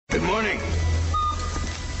morning.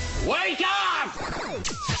 Wake up!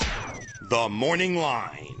 The Morning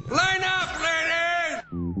Line. Line up, ladies!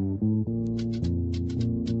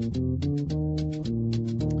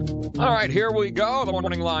 All right, here we go. The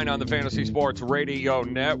Morning Line on the Fantasy Sports Radio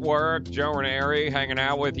Network. Joe Ranieri hanging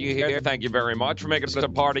out with you here. Thank you very much for making us a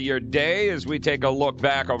part of your day as we take a look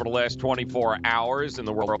back over the last 24 hours in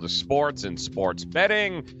the world of sports and sports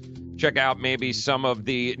betting. Check out maybe some of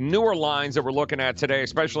the newer lines that we're looking at today,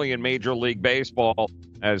 especially in Major League Baseball,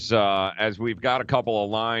 as we've got a couple of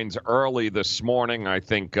lines early this morning I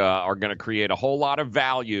think are going to create a whole lot of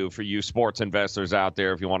value for you sports investors out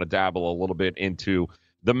there if you want to dabble a little bit into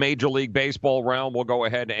the Major League Baseball realm. We'll go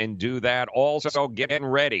ahead and do that. Also, getting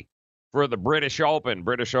ready for the British Open.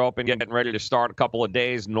 British Open getting ready to start a couple of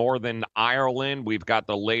days. Northern Ireland. We've got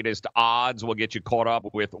the latest odds. We'll get you caught up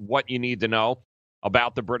with what you need to know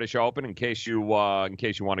about the British Open in case you want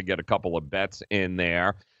to get a couple of bets in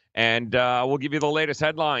there. And we'll give you the latest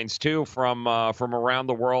headlines, too, from around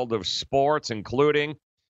the world of sports, including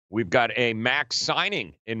we've got a max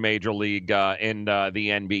signing in Major League in the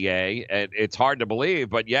NBA. It's hard to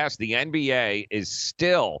believe, but yes, the NBA is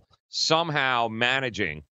still somehow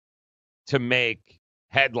managing to make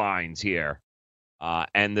headlines here.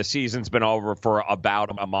 And the season's been over for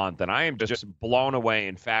about a month. And I am just blown away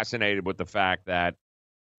and fascinated with the fact that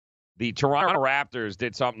the Toronto Raptors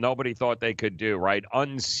did something nobody thought they could do, right?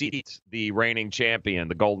 Unseat the reigning champion,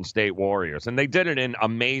 the Golden State Warriors. And they did it in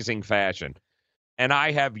amazing fashion. And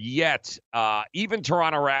I have yet, even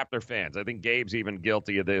Toronto Raptor fans, I think Gabe's even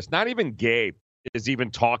guilty of this. Not even Gabe is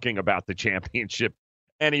even talking about the championship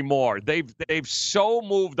anymore. They've so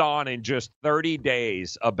moved on in just 30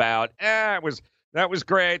 days about, that was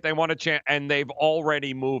great. They won a champ, and they've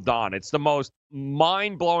already moved on. It's the most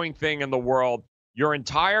mind-blowing thing in the world. Your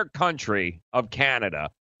entire country of Canada,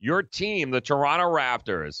 your team, the Toronto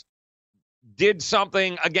Raptors, did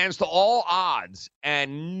something against all odds,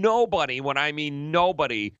 and nobody, when I mean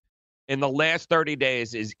nobody, in the last 30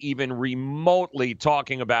 days is even remotely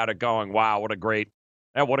talking about it going, wow, what a great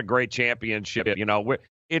championship. You know,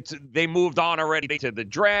 they moved on already to the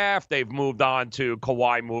draft. They've moved on to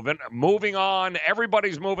Kawhi moving on.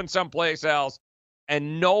 Everybody's moving someplace else,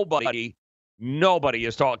 and nobody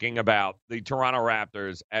is talking about the Toronto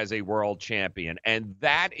Raptors as a world champion. And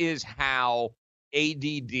that is how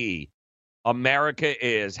ADD America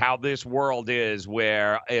is, how this world is,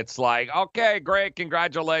 where it's like, okay, great,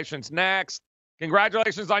 congratulations, next.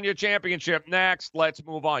 Congratulations on your championship, next. Let's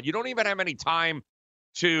move on. You don't even have any time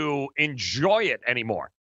to enjoy it anymore.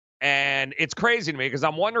 And it's crazy to me because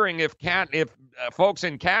I'm wondering if folks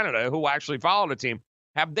in Canada who actually follow the team,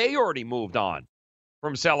 have they already moved on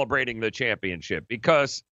from celebrating the championship?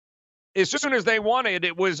 Because as soon as they won it,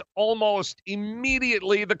 it was almost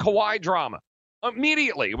immediately the Kawhi drama.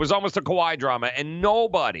 Immediately. It was almost a Kawhi drama. And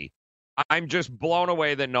nobody, I'm just blown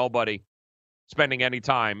away that nobody spending any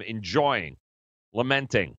time enjoying,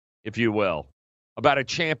 lamenting, if you will, about a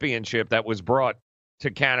championship that was brought to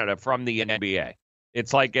Canada from the NBA.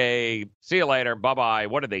 It's like a, see you later, bye-bye.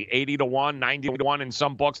 What are they, 80-1, 90-1 in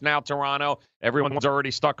some books now, Toronto? Everyone's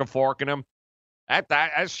already stuck a fork in them.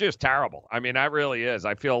 That's just terrible. I mean, that really is.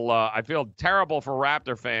 I feel terrible for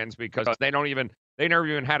Raptor fans because they never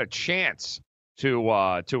even had a chance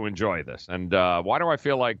to enjoy this. And why do I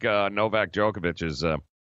feel like Novak Djokovic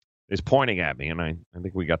is pointing at me? And I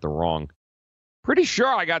think we got the wrong. Pretty sure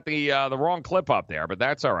I got the wrong clip up there, but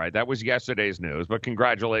that's all right. That was yesterday's news. But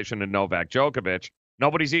congratulations to Novak Djokovic.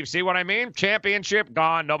 Nobody's even, see what I mean? Championship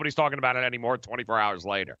gone. Nobody's talking about it anymore 24 hours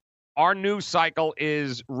later. Our news cycle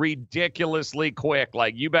is ridiculously quick.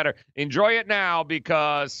 Like, you better enjoy it now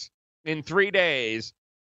because in 3 days,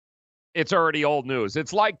 it's already old news.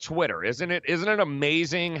 It's like Twitter, isn't it? Isn't it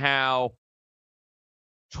amazing how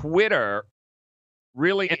Twitter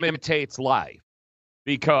really imitates life?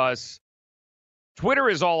 Because Twitter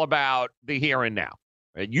is all about the here and now.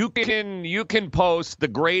 Right? You can post the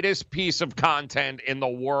greatest piece of content in the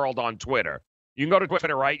world on Twitter. You can go to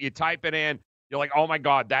Twitter, right? You type it in. You're like, oh, my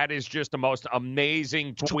God, that is just the most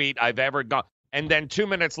amazing tweet I've ever done. And then 2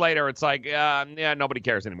 minutes later, it's like, yeah, nobody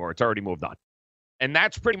cares anymore. It's already moved on. And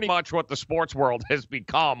that's pretty much what the sports world has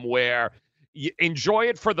become, where you enjoy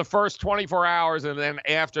it for the first 24 hours, and then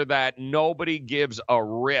after that, nobody gives a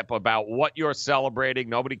rip about what you're celebrating.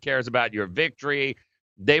 Nobody cares about your victory.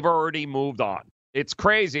 They've already moved on. It's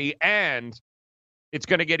crazy, and it's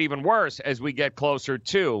going to get even worse as we get closer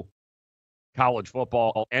to college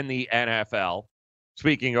football and the NFL.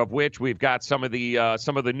 Speaking of which, we've got some of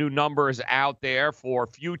the new numbers out there for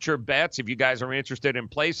future bets. If you guys are interested in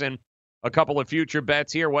placing a couple of future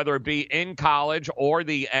bets here, whether it be in college or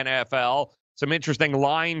the NFL, some interesting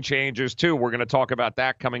line changes, too. We're going to talk about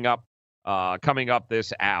that coming up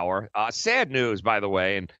this hour. Sad news, by the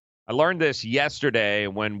way, and I learned this yesterday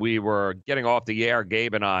when we were getting off the air,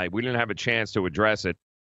 Gabe and I. We didn't have a chance to address it.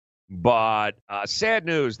 But sad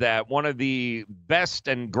news that one of the best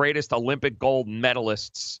and greatest Olympic gold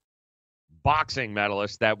medalists, boxing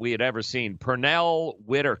medalists that we had ever seen, Pernell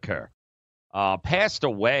Whitaker, passed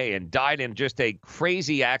away and died in just a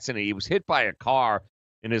crazy accident. He was hit by a car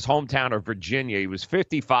in his hometown of Virginia. He was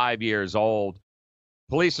 55 years old.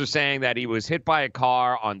 Police are saying that he was hit by a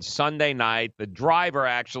car on Sunday night. The driver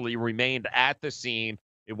actually remained at the scene.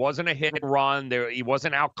 It wasn't a hit and run. He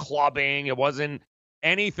wasn't out clubbing. It wasn't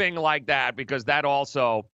anything like that, because that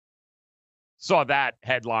also saw that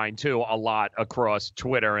headline, too, a lot across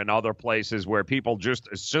Twitter and other places where people just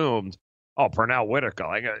assumed, oh, Pernell Whitaker.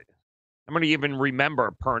 I'm going to even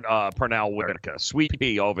remember Pernell Whitaker, Sweet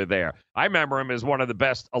Pea over there. I remember him as one of the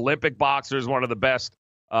best Olympic boxers, one of the best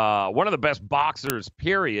boxers,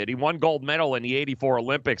 period. He won gold medal in the '84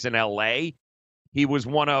 Olympics in L.A. He was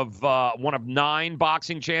one of 9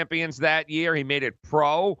 boxing champions that year. He made it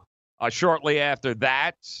pro. Shortly after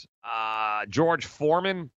that, George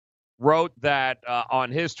Foreman wrote that on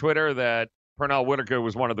his Twitter that Pernell Whitaker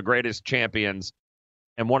was one of the greatest champions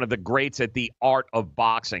and one of the greats at the art of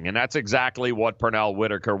boxing. And that's exactly what Pernell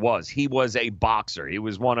Whitaker was. He was a boxer. He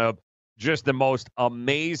was one of just the most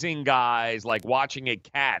amazing guys, like watching a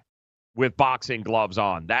cat with boxing gloves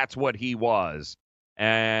on. That's what he was.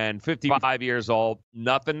 And 55 years old,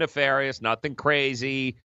 nothing nefarious, nothing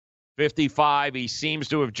crazy. 55, he seems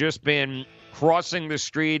to have just been crossing the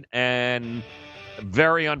street, and a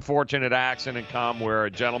very unfortunate accident come where a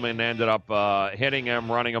gentleman ended up hitting him,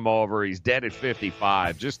 running him over. He's dead at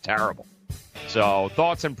 55. Just terrible. So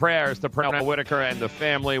thoughts and prayers to Pernell Whitaker and the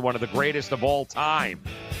family, one of the greatest of all time,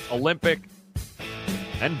 Olympic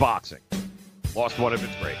and boxing. Lost one of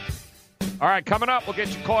its greats. All right, coming up, we'll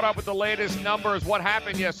get you caught up with the latest numbers. What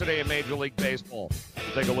happened yesterday in Major League Baseball?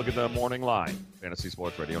 We'll take a look at the morning line. Fantasy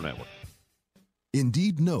Sports Radio Network.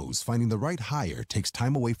 Indeed knows finding the right hire takes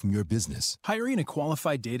time away from your business. Hiring a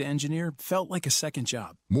qualified data engineer felt like a second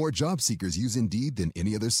job. More job seekers use Indeed than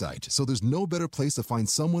any other site, so there's no better place to find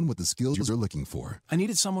someone with the skills you're looking for. I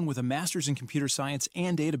needed someone with a master's in computer science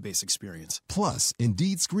and database experience. Plus,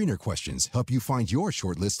 Indeed screener questions help you find your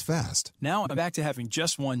shortlist fast. Now I'm back to having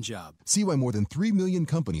just one job. See why more than 3 million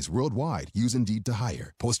companies worldwide use Indeed to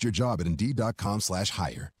hire. Post your job at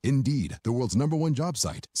Indeed.com/hire. Indeed, the world's #1 job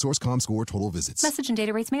site. Source.com/score total visits. Message and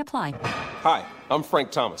data rates may apply. Hi, I'm Frank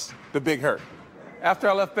Thomas, the Big Hurt. After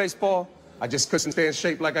I left baseball, I just couldn't stay in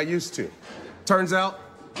shape like I used to. Turns out,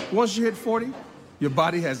 once you hit 40, your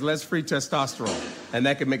body has less free testosterone, and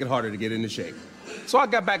that can make it harder to get into shape. So I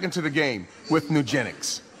got back into the game with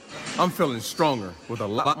Nugenics. I'm feeling stronger with a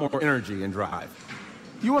lot more energy and drive.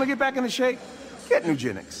 You want to get back into shape? Get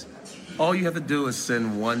Nugenics. All you have to do is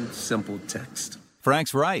send one simple text.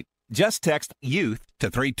 Frank's right. Just text YOUTH to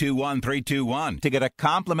 321-321 to get a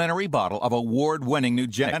complimentary bottle of award-winning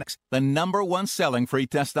Nugenics, the #1 selling free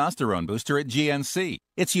testosterone booster at GNC.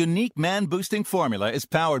 Its unique man-boosting formula is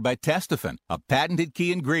powered by Testofen, a patented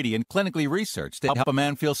key ingredient clinically researched to help a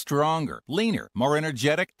man feel stronger, leaner, more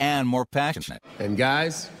energetic, and more passionate. And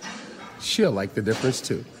guys, she'll like the difference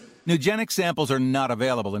too. Nugenics samples are not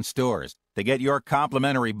available in stores. To get your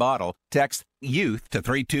complimentary bottle, text YOUTH to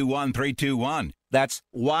 321-321. That's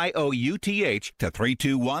YOUTH to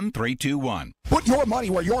 321-321. Put your money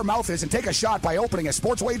where your mouth is and take a shot by opening a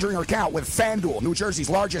sports wagering account with FanDuel, New Jersey's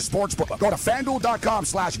largest sportsbook. Go to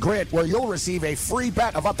FanDuel.com/grid where you'll receive a free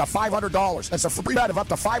bet of up to $500. That's a free bet of up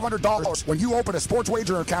to $500 when you open a sports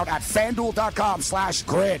wagering account at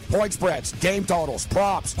FanDuel.com/grid. Point spreads, game totals,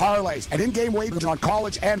 props, parlays, and in-game wagers on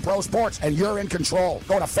college and pro sports, and you're in control.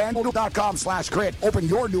 Go to FanDuel.com/grid. Open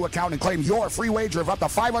your new account and claim your free wager of up to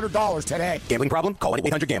 $500 today. Gambling problem? Call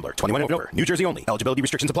 1-800-GAMBLER. 21 and over. New Jersey only. Eligibility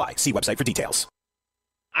restrictions apply. See website for details.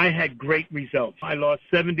 I had great results. I lost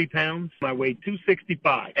 70 pounds. I weighed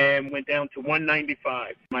 265 and went down to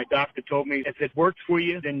 195. My doctor told me, if it works for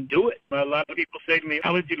you, then do it. A lot of people say to me,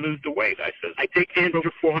 how did you lose the weight? I said, I take Andro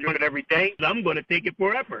 400 every day. I'm going to take it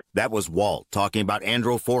forever. That was Walt talking about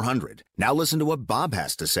Andro 400. Now listen to what Bob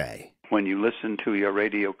has to say. When you listen to your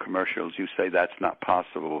radio commercials, you say that's not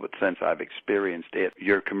possible, but since I've experienced it,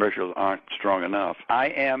 your commercials aren't strong enough. I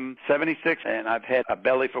am 76, and I've had a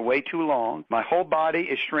belly for way too long. My whole body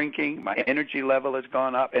is shrinking. My energy level has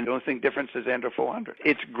gone up, and the only thing difference is Andro 400.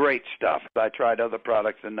 It's great stuff. I tried other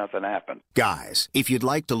products, and nothing happened. Guys, if you'd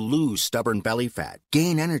like to lose stubborn belly fat,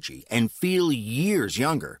 gain energy, and feel years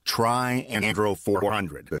younger, try Andro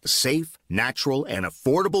 400. The safe, natural, and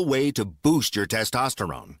affordable way to boost your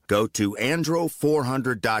testosterone. Go to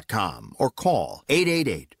andro400.com or call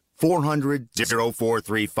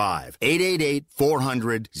 888-400-0435.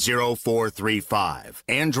 888-400-0435.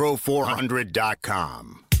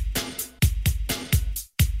 andro400.com.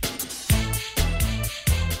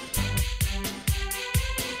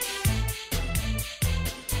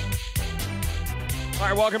 All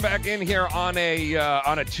right, welcome back in here on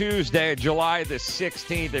a Tuesday, July the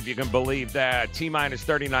 16th, if you can believe that. T-minus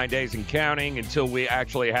 39 days and counting until we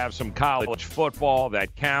actually have some college football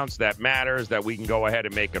that counts, that matters, that we can go ahead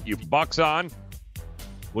and make a few bucks on.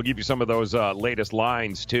 We'll give you some of those latest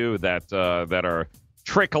lines, too, that are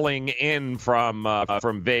trickling in from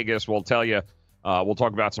Vegas. We'll tell you. We'll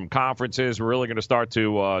talk about some conferences. We're really going to start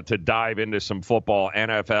to dive into some football,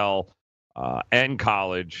 NFL, and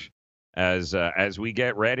college. As we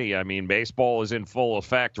get ready. I mean, baseball is in full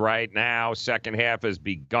effect right now. Second half has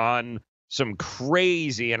begun. Some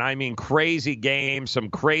crazy, and I mean crazy games, some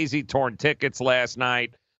crazy torn tickets last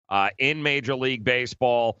night in Major League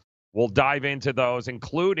Baseball. We'll dive into those,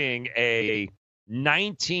 including a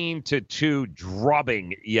 19-2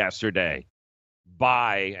 drubbing yesterday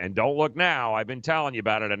by, and don't look now, I've been telling you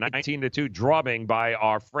about it, a 19-2 drubbing by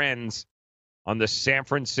our friends on the San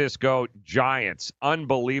Francisco Giants.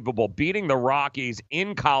 Unbelievable. Beating the Rockies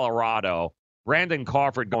in Colorado. Brandon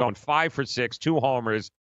Crawford going 5 for 6, 2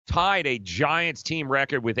 homers, tied a Giants team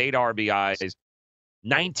record with 8 RBIs.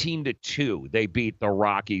 19-2, they beat the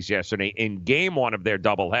Rockies yesterday in game 1 of their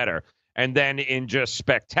doubleheader, and then in just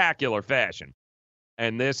spectacular fashion.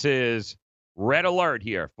 And this is red alert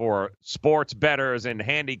here for sports bettors and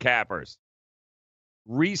handicappers.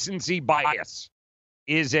 Recency bias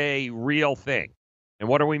is a real thing. And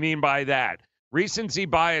what do we mean by that? Recency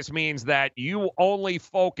bias means that you only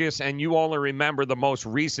focus and you only remember the most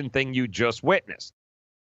recent thing you just witnessed.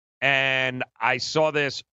 And I saw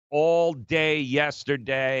this all day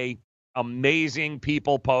yesterday. Amazing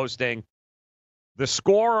people posting. The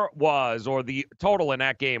score was, or the total in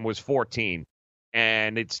that game was 14,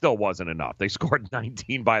 and it still wasn't enough. They scored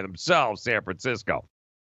 19 by themselves, San Francisco.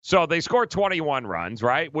 So they scored 21 runs,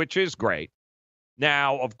 right, which is great.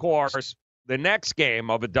 Now, of course, the next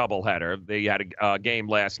game of a doubleheader, they had a game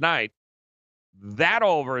last night, that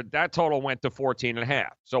total went to 14.5.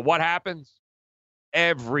 So what happens?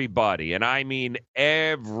 Everybody, and I mean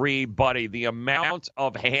everybody, the amount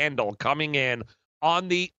of handle coming in on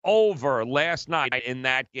the over last night in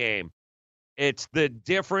that game, it's the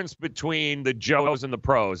difference between the Joes and the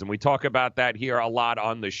pros. And we talk about that here a lot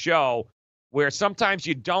on the show, where sometimes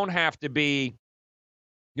you don't have to be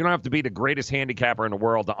the greatest handicapper in the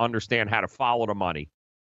world to understand how to follow the money.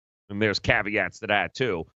 And there's caveats to that,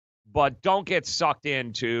 too. But don't get sucked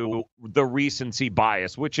into the recency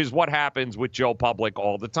bias, which is what happens with Joe Public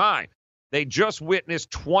all the time. They just witnessed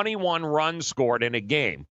 21 runs scored in a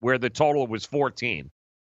game where the total was 14.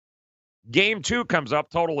 Game 2 comes up,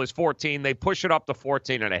 total is 14. They push it up to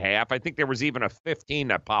 14.5. I think there was even a 15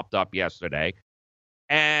 that popped up yesterday.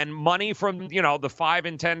 And money from, the $5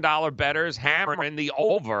 and $10 bettors hammering the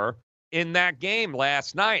over in that game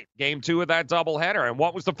last night. Game 2 of that doubleheader. And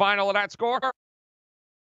what was the final of that score?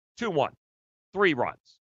 2-1. 3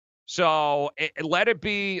 runs. So let it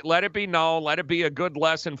be known, let it be a good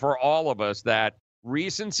lesson for all of us that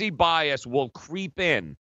recency bias will creep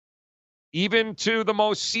in, even to the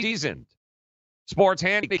most seasoned sports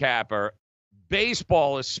handicapper.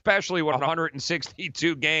 Baseball, especially with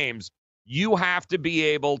 162 games, you have to be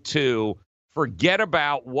able to forget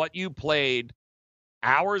about what you played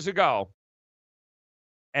hours ago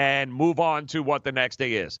and move on to what the next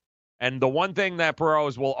day is. And the one thing that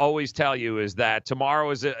pros will always tell you is that tomorrow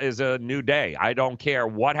is a new day. I don't care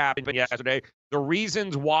what happened yesterday. The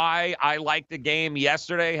reasons why I liked the game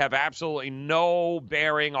yesterday have absolutely no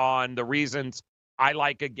bearing on the reasons I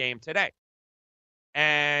like a game today.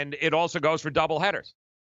 And it also goes for doubleheaders.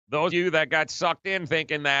 Those of you that got sucked in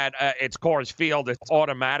thinking that it's Coors Field, it's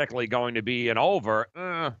automatically going to be an over.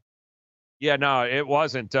 Yeah, no, it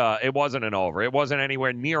wasn't. It wasn't an over. It wasn't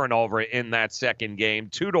anywhere near an over in that second game.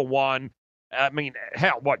 2-1. I mean,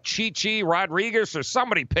 hell, what, Chichi Rodriguez or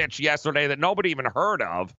somebody pitched yesterday that nobody even heard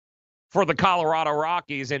of for the Colorado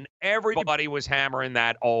Rockies, and everybody was hammering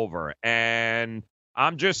that over. And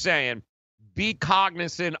I'm just saying, be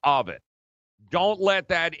cognizant of it. Don't let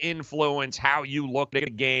that influence how you look at a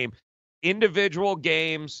game. Individual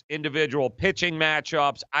games, individual pitching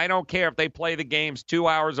matchups. I don't care if they play the games 2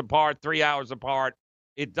 hours apart, 3 hours apart.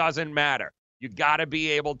 It doesn't matter. You got to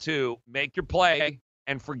be able to make your play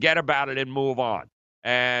and forget about it and move on.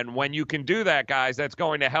 And when you can do that, guys, that's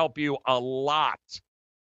going to help you a lot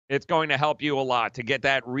It's going to help you a lot to get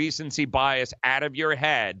that recency bias out of your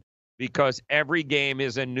head because every game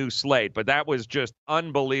is a new slate. But that was just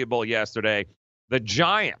unbelievable yesterday. The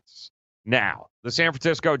Giants now, the San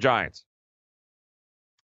Francisco Giants,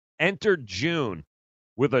 entered June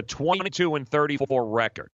with a 22-34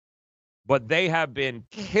 record. But they have been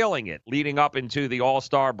killing it leading up into the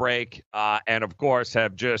All-Star break and, of course,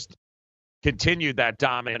 have just continued that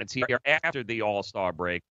dominance here after the All-Star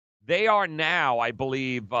break. They are now, I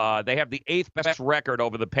believe, they have the 8th best record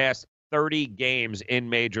over the past 30 games in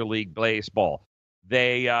Major League Baseball.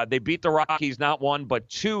 They beat the Rockies not 1 but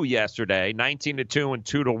 2 yesterday, 19-2 and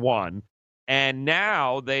 2-1. And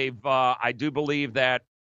now they've, I do believe that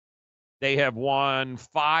they have won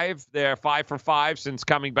 5. They're 5 for 5 since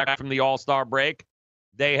coming back from the All-Star break.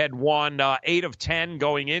 They had won 8 of 10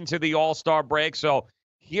 going into the All-Star break. So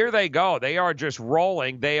here they go. They are just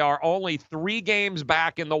rolling. They are only 3 games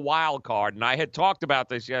back in the wild card. And I had talked about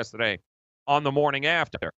this yesterday on the morning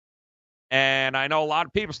after. And I know a lot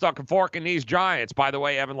of people stuck a fork in these Giants. By the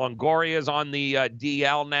way, Evan Longoria is on the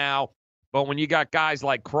DL now. But when you got guys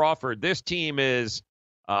like Crawford, this team is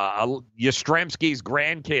Yastrzemski's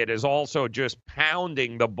grandkid is also just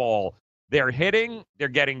pounding the ball. They're hitting. They're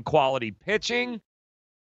getting quality pitching.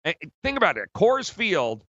 And think about it. Coors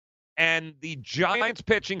Field and the Giants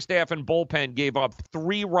pitching staff and bullpen gave up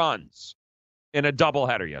 3 runs in a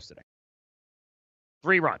doubleheader yesterday.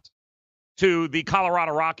 3 runs to the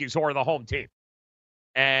Colorado Rockies, who are the home team.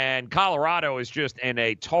 And Colorado is just in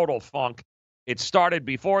a total funk. It started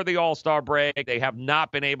before the All-Star break. They have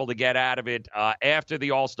not been able to get out of it after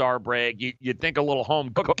the All-Star break. You'd think a little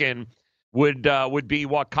home cooking would be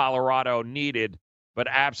what Colorado needed, but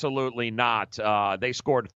absolutely not. They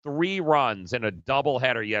scored 3 runs in a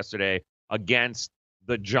doubleheader yesterday against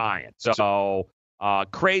the Giants. So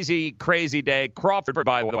crazy, crazy day. Crawford,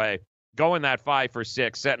 by the way, going that 5 for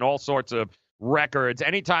 6, setting all sorts of records.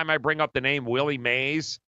 Anytime I bring up the name Willie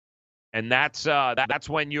Mays, and that's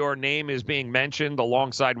when your name is being mentioned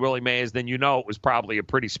alongside Willie Mays, then you know it was probably a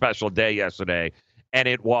pretty special day yesterday, and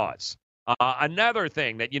it was. Another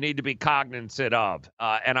thing that you need to be cognizant of,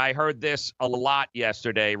 and I heard this a lot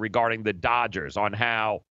yesterday regarding the Dodgers on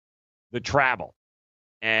how the travel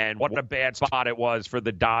and what a bad spot it was for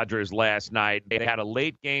the Dodgers last night. They had a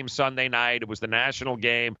late game Sunday night. It was the national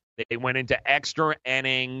game. They went into extra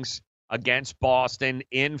innings against Boston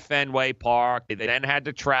in Fenway Park. They then had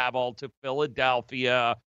to travel to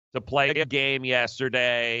Philadelphia to play a game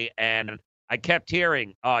yesterday. And I kept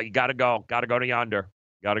hearing, oh, you got to go to yonder.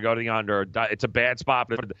 Got to go to yonder. It's a bad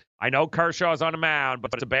spot. I know Kershaw's on the mound,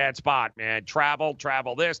 but it's a bad spot, man. Travel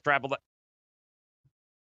this, travel that.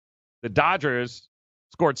 The Dodgers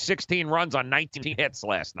scored 16 runs on 19 hits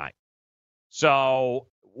last night. So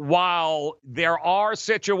while there are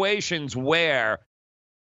situations where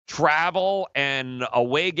travel and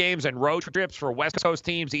away games and road trips for West Coast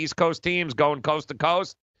teams, East Coast teams, going coast to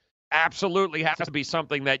coast, absolutely has to be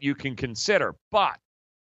something that you can consider. But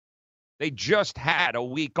they just had a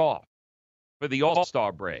week off for the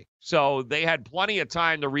All-Star break. So they had plenty of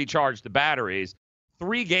time to recharge the batteries.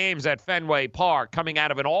 3 games at Fenway Park coming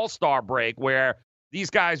out of an All-Star break where these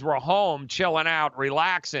guys were home, chilling out,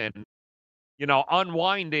 relaxing,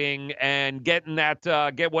 unwinding and getting that,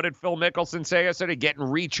 what did Phil Mickelson say yesterday? Getting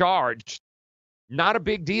recharged. Not a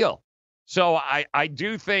big deal. So I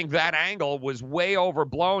do think that angle was way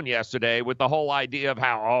overblown yesterday with the whole idea of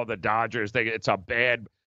how, the Dodgers, it's a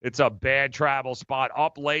bad travel spot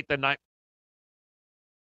up late the night.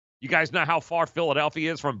 You guys know how far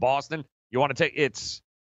Philadelphia is from Boston? You want to take,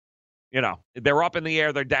 they're up in the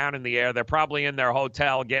air, they're down in the air, they're probably in their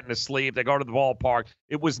hotel getting to sleep, they go to the ballpark.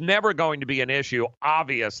 It was never going to be an issue,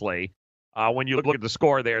 obviously, when you look at the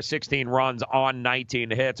score there, 16 runs on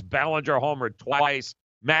 19 hits. Bellinger homered twice,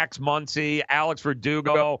 Max Muncy, Alex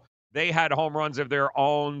Verdugo, they had home runs of their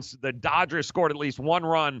own. The Dodgers scored at least 1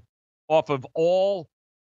 run off of all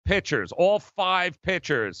pitchers, all 5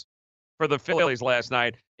 pitchers for the Phillies last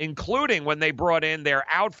night, including when they brought in their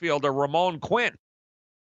outfielder, Ramon Quinn.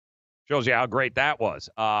 Shows you how great that was.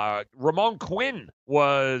 Ramon Quinn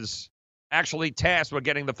was actually tasked with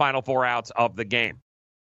getting the final 4 outs of the game.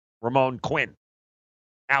 Ramon Quinn,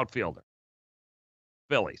 outfielder,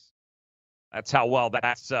 Phillies. That's how well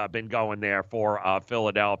that's been going there for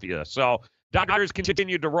Philadelphia. So Dodgers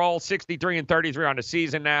continued to roll 63-33 on the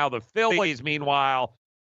season now. The Phillies, meanwhile,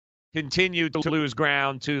 continue to lose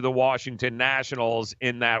ground to the Washington Nationals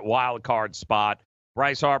in that wild card spot.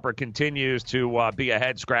 Bryce Harper continues to be a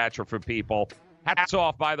head-scratcher for people. Hats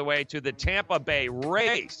off, by the way, to the Tampa Bay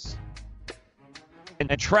Rays.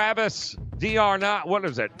 And Travis d'Arnaud, what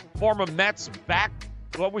is it? Former Mets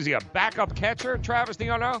a backup catcher, Travis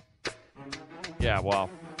d'Arnaud? Yeah, well,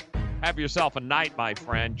 have yourself a night, my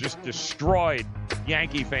friend. Just destroyed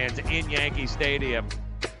Yankee fans in Yankee Stadium.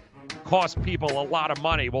 Cost people a lot of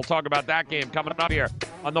money. We'll talk about that game coming up here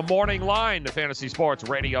on the Morning Line, the Fantasy Sports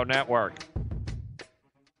Radio Network.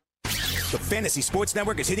 The Fantasy Sports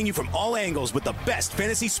Network is hitting you from all angles with the best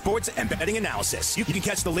fantasy sports and betting analysis. You can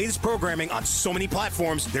catch the latest programming on so many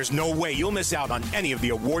platforms, there's no way you'll miss out on any of the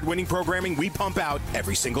award-winning programming we pump out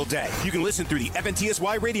every single day. You can listen through the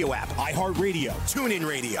FNTSY radio app, iHeartRadio, TuneIn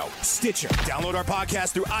Radio, Stitcher. Download our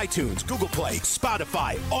podcast through iTunes, Google Play,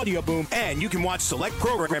 Spotify, Audio Boom, and you can watch select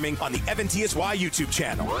programming on the FNTSY YouTube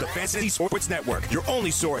channel. The Fantasy Sports Network, your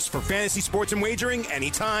only source for fantasy sports and wagering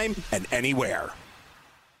anytime and anywhere.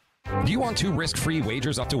 Do you want 2 risk-free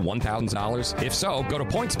wagers up to $1,000? If so, go to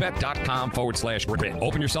pointsbet.com/grid.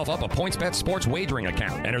 Open yourself up a PointsBet sports wagering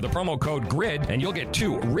account. Enter the promo code GRID, and you'll get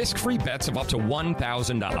 2 risk-free bets of up to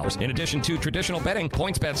 $1,000. In addition to traditional betting,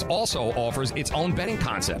 PointsBet also offers its own betting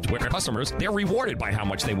concept, where customers, they're rewarded by how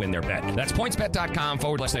much they win their bet. That's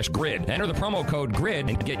pointsbet.com/grid. Enter the promo code GRID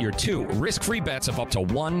and get your 2 risk-free bets of up to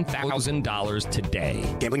 $1,000 today.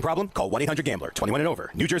 Gambling problem? Call 1-800-GAMBLER. 21 and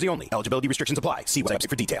over. New Jersey only. Eligibility restrictions apply. See website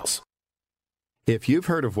for details. If you've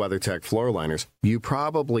heard of WeatherTech floor liners, you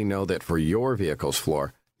probably know that for your vehicle's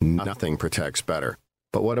floor, nothing protects better.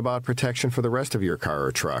 But what about protection for the rest of your car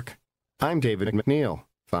or truck? I'm David McNeil,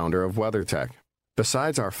 founder of WeatherTech.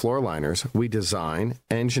 Besides our floor liners, we design,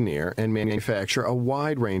 engineer, and manufacture a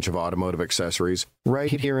wide range of automotive accessories right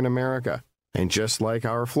here in America. And just like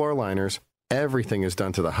our floor liners, everything is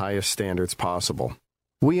done to the highest standards possible.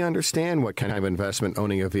 We understand what kind of investment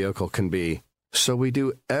owning a vehicle can be, so we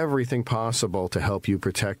do everything possible to help you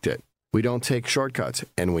protect it. We don't take shortcuts,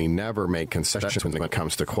 and we never make concessions when it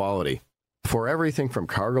comes to quality. For everything from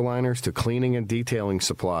cargo liners to cleaning and detailing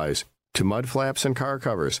supplies to mud flaps and car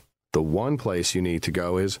covers, the one place you need to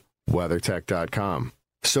go is WeatherTech.com.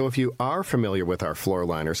 So if you are familiar with our floor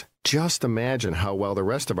liners, just imagine how well the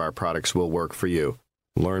rest of our products will work for you.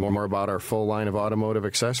 Learn more about our full line of automotive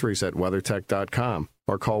accessories at WeatherTech.com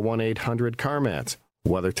or call 1-800-CarMats.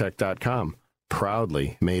 WeatherTech.com.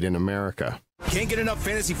 Proudly made in America. Can't get enough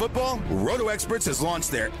fantasy football? Roto Experts has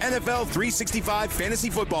launched their NFL 365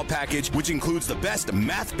 fantasy football package, which includes the best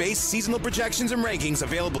math-based seasonal projections and rankings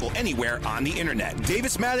available anywhere on the internet.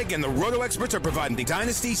 Davis Maddock and the Roto Experts are providing the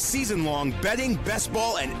Dynasty season-long betting, best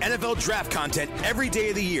ball, and NFL draft content every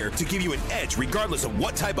day of the year to give you an edge regardless of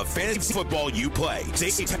what type of fantasy football you play.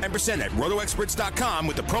 Save 10% at rotoexperts.com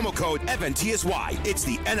with the promo code FNTSY. It's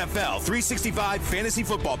the NFL 365 fantasy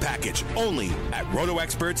football package, only at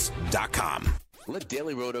rotoexperts.com. Let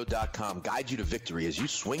DailyRoto.com guide you to victory as you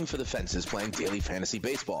swing for the fences playing daily fantasy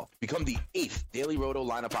baseball. Become the 8th Daily Roto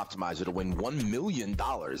lineup optimizer to win $1 million in a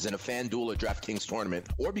FanDuel or DraftKings tournament,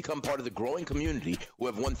 or become part of the growing community who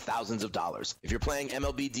have won thousands of dollars. If you're playing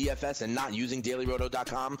MLB DFS and not using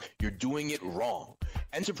DailyRoto.com, you're doing it wrong.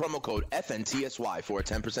 Enter promo code FNTSY for a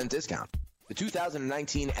 10% discount. The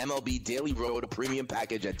 2019 MLB Daily Roto Premium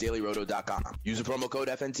Package at DailyRoto.com. Use the promo code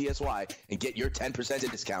FNTSY and get your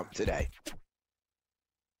 10% discount today.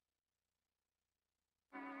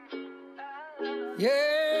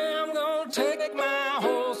 Yeah, I'm gonna take my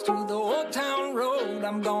horse to the old town road.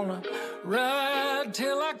 I'm gonna ride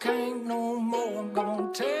till I can't no more. I'm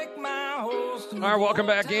gonna take my horse to All right, welcome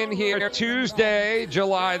back in here. Tuesday,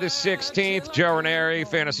 July the 16th. Joe Ranieri,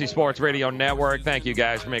 Fantasy Sports Radio Network. Thank you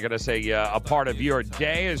guys for making us a part of your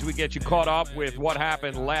day as we get you caught up with what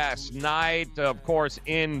happened last night. Of course,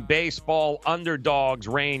 in baseball, underdogs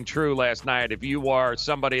reigned true last night. If you are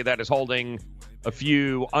somebody that is holding a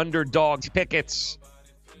few underdog tickets,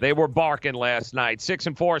 they were barking last night.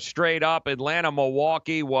 6-4 straight up. Atlanta,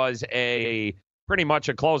 Milwaukee was pretty much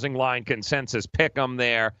a closing line consensus pick 'em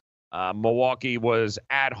there. Milwaukee was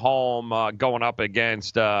at home going up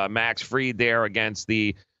against Max Fried there against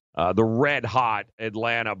the red-hot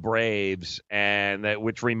Atlanta Braves, and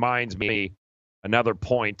which reminds me another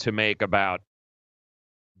point to make about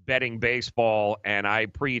betting baseball, and I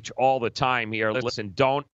preach all the time here. Listen,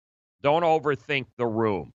 don't overthink the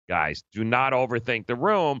room, guys. Do not overthink the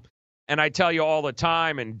room. And I tell you all the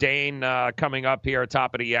time, and Dane coming up here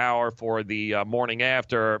top of the hour for the morning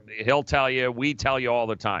after, he'll tell you, we tell you all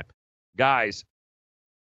the time. Guys,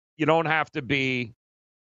 you don't have to be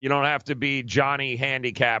Johnny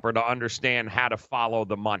Handicapper to understand how to follow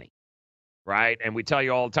the money, right? And we tell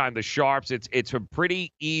you all the time, the sharps, it's a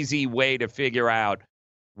pretty easy way to figure out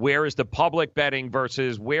where is the public betting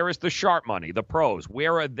versus where is the sharp money, the pros?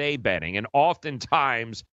 Where are they betting? And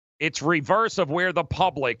oftentimes, it's reverse of where the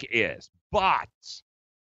public is. But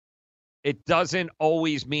it doesn't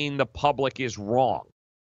always mean the public is wrong.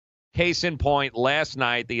 Case in point, last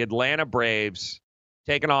night, the Atlanta Braves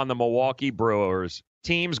taking on the Milwaukee Brewers.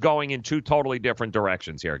 Teams going in two totally different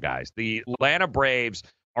directions here, guys. The Atlanta Braves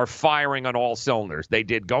are firing on all cylinders. They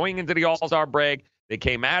did going into the All-Star break. They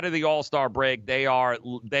came out of the All-Star break. They are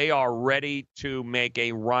ready to make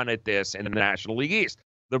a run at this in the National League East.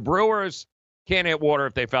 The Brewers can't hit water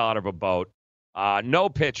if they fell out of a boat. No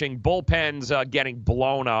pitching. Bullpens getting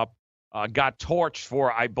blown up. Got torched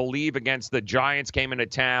for, I believe, against the Giants, came into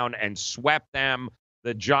town and swept them.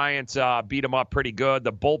 The Giants beat them up pretty good.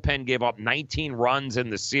 The bullpen gave up 19 runs in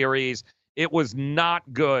the series. It was not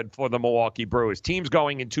good for the Milwaukee Brewers. Teams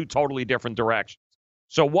going in two totally different directions.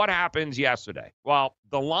 So what happens yesterday? Well,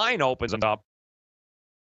 the line opens up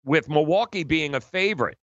with Milwaukee being a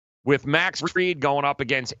favorite, with Max Fried going up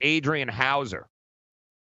against Adrian Hauser.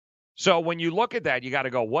 So when you look at that, you got to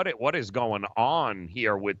go, what is going on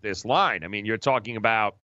here with this line? I mean, you're talking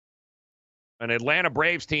about an Atlanta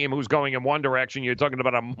Braves team who's going in one direction. You're talking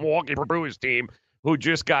about a Milwaukee Brewers team who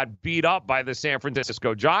just got beat up by the San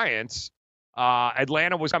Francisco Giants.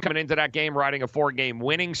 Atlanta was coming into that game riding a 4-game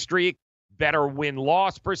winning streak, better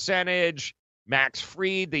win-loss percentage. Max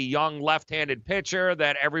Fried, the young left-handed pitcher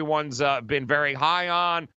that everyone's been very high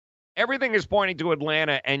on. Everything is pointing to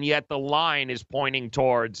Atlanta, and yet the line is pointing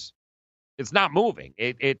towards it's not moving.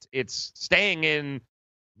 It's staying in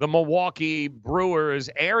the Milwaukee Brewers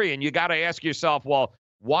area, and you got to ask yourself, well,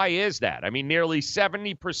 why is that? I mean, nearly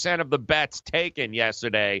 70% of the bets taken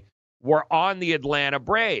yesterday were on the Atlanta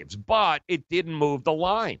Braves, but it didn't move the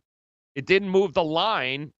line. It didn't move the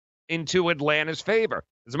line into Atlanta's favor.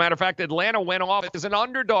 As a matter of fact, Atlanta went off as an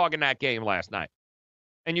underdog in that game last night.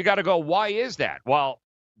 And you got to go, why is that? Well,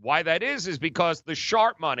 why that is because the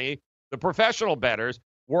sharp money, the professional bettors,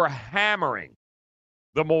 were hammering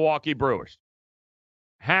the Milwaukee Brewers.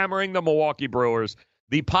 Hammering the Milwaukee Brewers.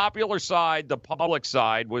 The popular side, the public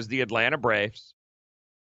side, was the Atlanta Braves.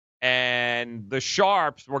 And the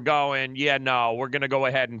sharps were going, yeah, no, we're going to go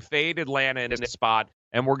ahead and fade Atlanta in this spot,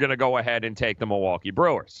 and we're going to go ahead and take the Milwaukee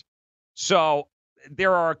Brewers. So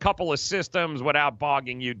there are a couple of systems without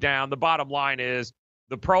bogging you down. The bottom line is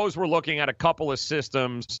the pros were looking at a couple of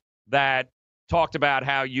systems that talked about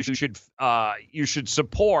how you should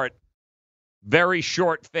support very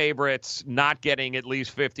short favorites not getting at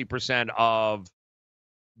least 50% of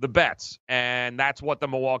the bets. And that's what the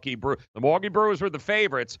Milwaukee Brewers were the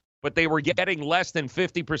favorites, but they were getting less than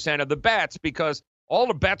 50% of the bets because all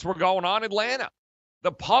the bets were going on Atlanta.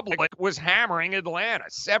 The public was hammering Atlanta,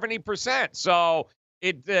 70%. So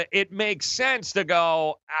it makes sense to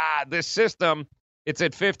go, this system, it's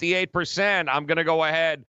at 58%. I'm going to go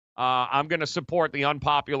ahead. I'm going to support the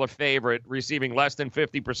unpopular favorite receiving less than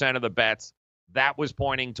 50% of the bets. That was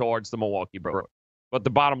pointing towards the Milwaukee Brewers. But the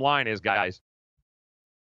bottom line is, guys,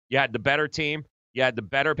 you had the better team. You had the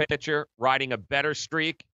better pitcher riding a better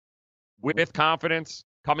streak with confidence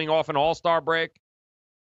coming off an all-star break.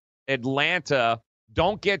 Atlanta,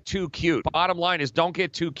 don't get too cute. Bottom line is don't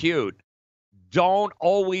get too cute. Don't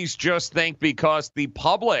always just think because the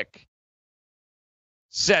public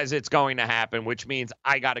says it's going to happen, which means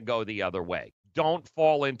I got to go the other way. Don't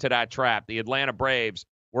fall into that trap. The Atlanta Braves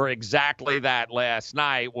were exactly that last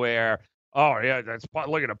night where, oh, yeah,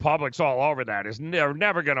 look at the public's all over that. They're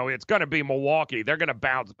never going to, it's going to be Milwaukee. They're going to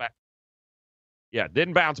bounce back. Yeah,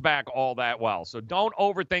 didn't bounce back all that well. So don't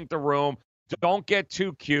overthink the room. Don't get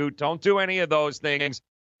too cute. Don't do any of those things.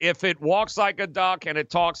 If it walks like a duck and it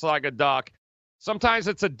talks like a duck, sometimes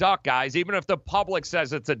it's a duck, guys. Even if the public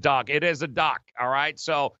says it's a duck, it is a duck, all right?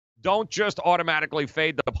 So don't just automatically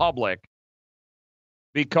fade the public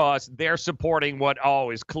because they're supporting what,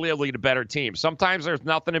 is clearly the better team. Sometimes there's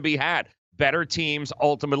nothing to be had. Better teams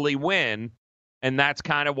ultimately win, and that's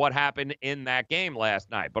kind of what happened in that game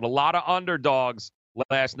last night. But a lot of underdogs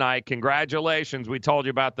last night. Congratulations. We told you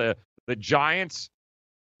about the Giants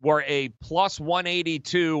were a plus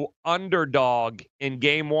 182 underdog in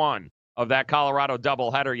game one of that Colorado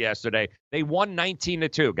doubleheader yesterday. They won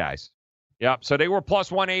 19-2, guys. Yep, so they were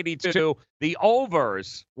plus 182. The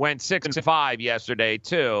overs went 6-5 yesterday,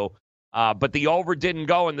 too. But the over didn't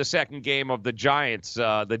go in the second game of the Giants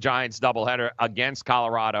doubleheader against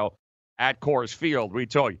Colorado at Coors Field. We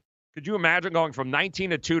told you. Could you imagine going from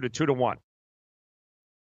 19-2 to 2-1?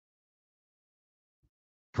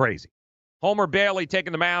 Crazy. Homer Bailey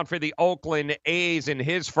taking the mound for the Oakland A's in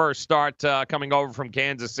his first start coming over from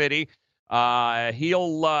Kansas City.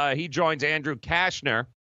 He joins Andrew Kashner,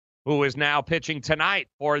 who is now pitching tonight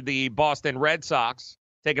for the Boston Red Sox,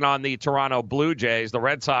 taking on the Toronto Blue Jays. The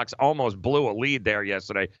Red Sox almost blew a lead there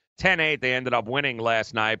yesterday. 10-8, they ended up winning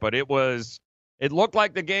last night, but it looked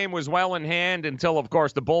like the game was well in hand until, of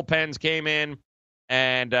course, the bullpens came in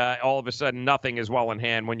and all of a sudden nothing is well in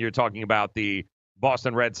hand when you're talking about the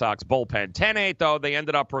Boston Red Sox bullpen. 10-8, though, they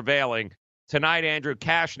ended up prevailing. Tonight, Andrew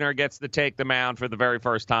Cashner gets to take the mound for the very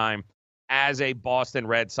first time as a Boston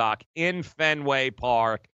Red Sox in Fenway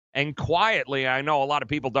Park. And quietly, I know a lot of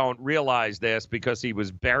people don't realize this because he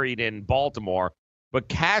was buried in Baltimore, but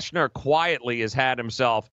Cashner quietly has had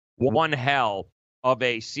himself one hell of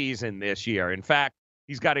a season this year. In fact,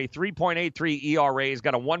 he's got a 3.83 ERA. He's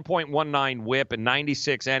got a 1.19 whip in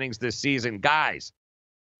 96 innings this season. Guys,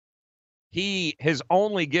 he has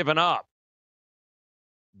only given up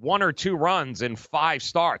 1 or 2 runs in 5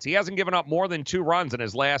 starts. He hasn't given up more than 2 runs in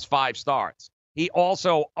his last 5 starts. He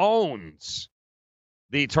also owns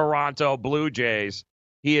the Toronto Blue Jays.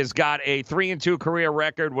 He has got a 3-2 career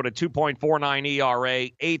record with a 2.49 ERA,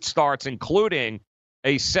 8 starts, including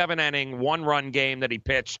a 7-inning, 1-run game that he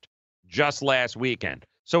pitched just last weekend.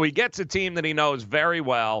 So he gets a team that he knows very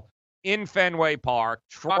well in Fenway Park,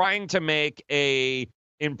 trying to make a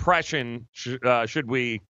impression, should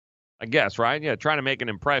we, I guess, right? Yeah, trying to make an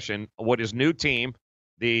impression with his new team,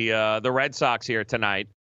 the Red Sox here tonight,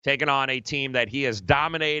 taking on a team that he has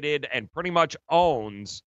dominated and pretty much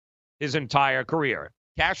owns his entire career.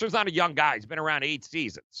 Cashner's not a young guy. He's been around 8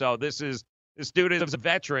 seasons. So this dude is a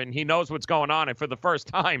veteran. He knows what's going on. And for the first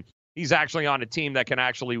time, he's actually on a team that can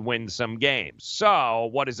actually win some games. So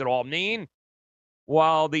what does it all mean?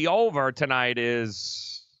 Well, the over tonight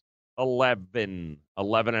is 11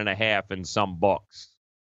 and a half in some books.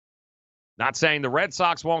 Not saying the Red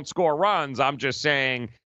Sox won't score runs. I'm just saying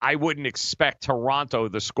I wouldn't expect Toronto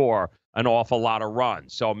to score an awful lot of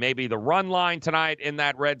runs. So maybe the run line tonight in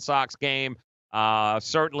that Red Sox game,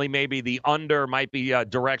 certainly maybe the under might be a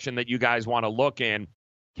direction that you guys want to look in.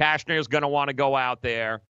 Cashner's going to want to go out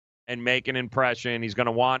there and make an impression. He's going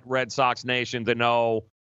to want Red Sox Nation to know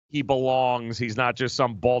he belongs. He's not just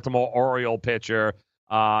some Baltimore Oriole pitcher.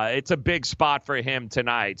 It's a big spot for him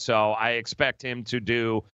tonight, so I expect him to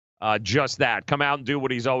do just that. Come out and do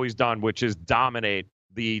what he's always done, which is dominate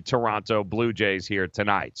the Toronto Blue Jays here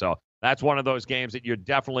tonight. So that's one of those games that you're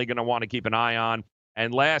definitely going to want to keep an eye on.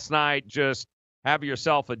 And last night, just have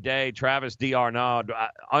yourself a day. Travis d'Arnaud,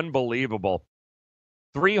 unbelievable.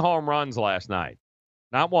 3 home runs last night.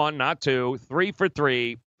 Not 1, not 2, 3 for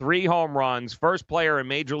 3, 3 home runs. First player in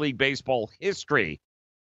Major League Baseball history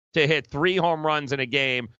to hit 3 home runs in a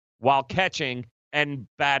game while catching and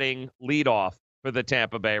batting leadoff for the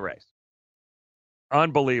Tampa Bay Rays.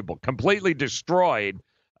 Unbelievable. Completely destroyed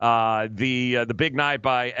the big night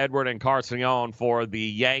by Edward Encarnacion for the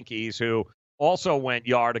Yankees, who also went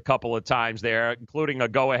yard a couple of times there, including a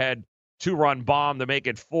go-ahead 2-run bomb to make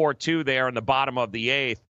it 4-2 there in the bottom of the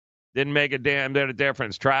 8th. Didn't make a damn bit of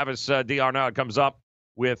difference. Travis d'Arnaud comes up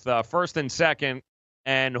with first and second,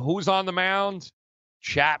 and who's on the mound?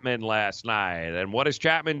 Chapman last night. And what does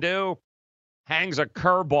Chapman do? Hangs a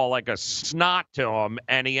curveball like a snot to him,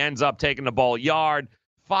 and he ends up taking the ball yard.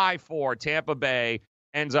 5-4, Tampa Bay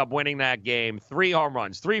ends up winning that game. 3 home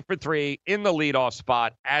runs, 3 for 3 in the leadoff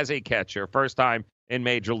spot as a catcher. First time in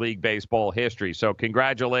Major League Baseball history. So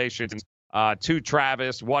congratulations to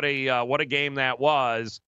Travis. What a game that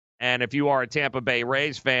was. And if you are a Tampa Bay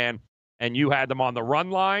Rays fan and you had them on the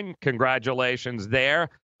run line, congratulations there.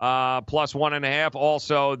 Plus 1.5.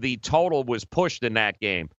 Also, the total was pushed in that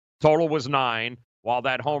game. Total was 9. While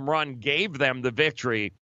that home run gave them the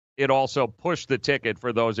victory, it also pushed the ticket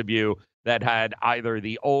for those of you that had either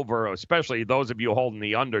the over, especially those of you holding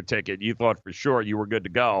the under ticket. You thought for sure you were good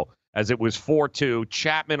to go, as it was 4-2.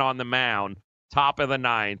 Chapman on the mound, top of the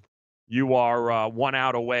 9th. You are 1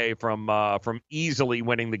 out away from easily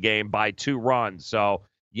winning the game by 2 runs. So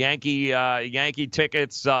Yankee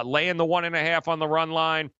tickets, laying the 1.5 on the run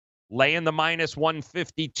line, laying the minus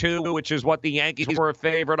 152, which is what the Yankees were a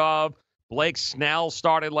favorite of. Blake Snell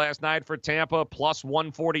started last night for Tampa, plus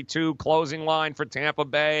 142 closing line for Tampa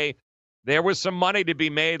Bay. There was some money to be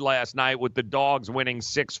made last night with the Dogs winning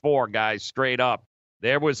 6-4, guys, straight up.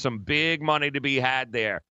 There was some big money to be had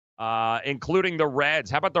there, including the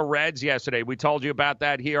Reds. How about the Reds yesterday? We told you about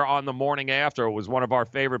that here on the morning after. It was one of our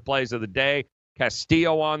favorite plays of the day.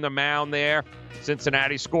 Castillo on the mound there.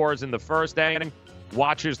 Cincinnati scores in the first inning.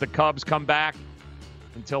 Watches the Cubs come back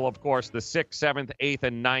until, of course, the 6th, 7th, 8th,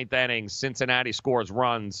 and 9th innings. Cincinnati scores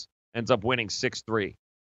runs, ends up winning 6-3.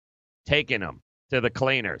 Taking them to the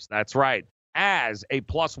cleaners. That's right. As a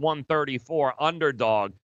plus 134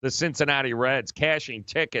 underdog, the Cincinnati Reds cashing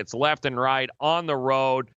tickets left and right on the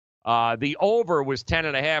road. The over was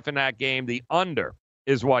 10.5 in that game. The under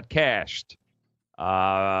is what cashed.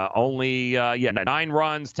 9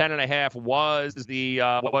 runs, 10.5 was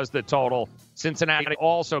the total. Cincinnati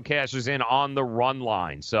also cashes in on the run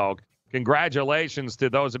line. So Congratulations to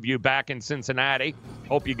those of you back in Cincinnati.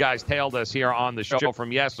 Hope you guys tailed us here on the show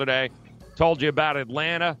from yesterday. Told you about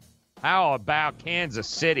Atlanta. How about Kansas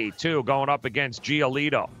City, too, going up against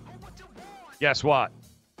Giolito? Guess what?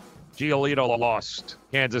 Giolito lost.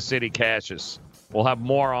 Kansas City cashes. We'll have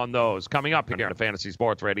more on those coming up here on the Fantasy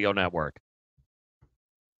Sports Radio Network.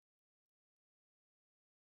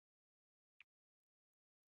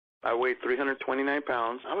 I weighed 329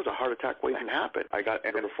 pounds. I was a heart attack waiting to happen. I got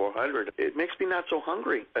under 400. It makes me not so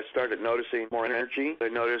hungry. I started noticing more energy. I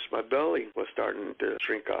noticed my belly was starting to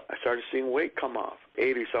shrink up. I started seeing weight come off.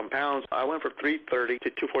 80-some pounds. I went from 330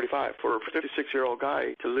 to 245. For a 56-year-old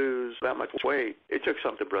guy to lose that much weight, it took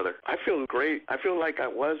something, brother. I feel great. I feel like I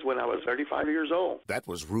was when I was 35 years old. That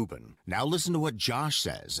was Ruben. Now listen to what Josh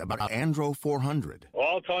says about Andro 400. Well,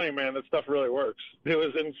 I'll tell you, man, that stuff really works. It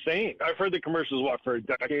was insane. I've heard the commercials for a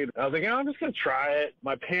decade. I was like, I'm just going to try it.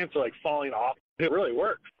 My pants are like falling off. It really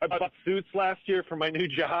works. I bought suits last year for my new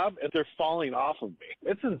job, and they're falling off of me.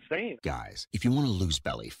 It's insane. Guys, if you want to lose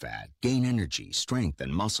belly fat, gain energy, strength,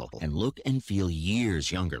 and muscle, and look and feel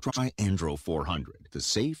years younger, try Andro 400, the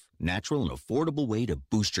safe, natural, and affordable way to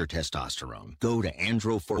boost your testosterone. Go to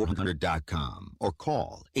andro400.com or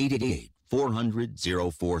call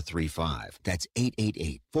 888-400-0435. That's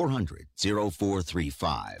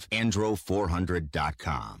 888-400-0435.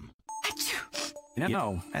 Andro400.com. You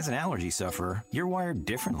know, as an allergy sufferer, you're wired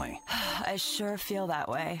differently. I sure feel that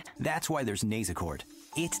way. That's why there's Nasacort.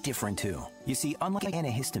 It's different, too. You see, unlike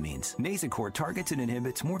antihistamines, Nasacort targets and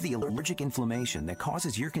inhibits more of the allergic inflammation that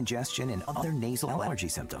causes ear congestion and other nasal allergy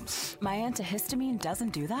symptoms. My antihistamine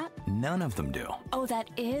doesn't do that? None of them do. Oh, that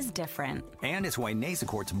is different. And it's why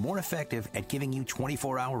Nasacort's more effective at giving you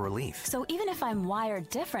 24-hour relief. So even if I'm wired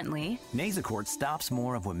differently... Nasacort stops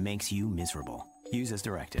more of what makes you miserable. Use as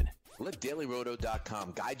directed. Let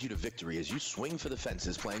DailyRoto.com guide you to victory as you swing for the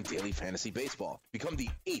fences playing daily fantasy baseball. Become the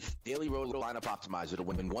 8th Daily Roto lineup optimizer to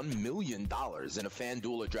win $1 million in a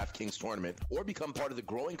FanDuel or DraftKings tournament, or become part of the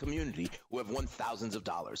growing community who have won thousands of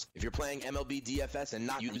dollars. If you're playing MLB DFS and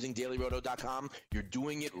not using DailyRoto.com, you're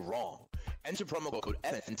doing it wrong. Enter promo code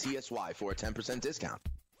FNTSY for a 10% discount.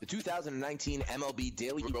 The 2019 MLB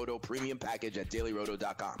Daily Roto Premium Package at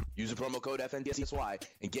DailyRoto.com. Use the promo code FNTSY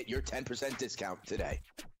and get your 10% discount today.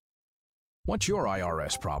 What's your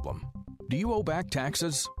IRS problem? Do you owe back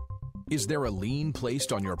taxes? Is there a lien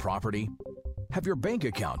placed on your property? Have your bank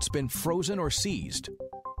accounts been frozen or seized?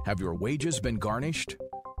 Have your wages been garnished?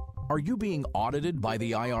 Are you being audited by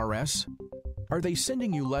the IRS? Are they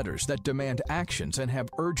sending you letters that demand actions and have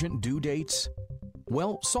urgent due dates?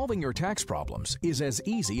 Well, solving your tax problems is as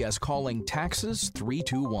easy as calling Taxes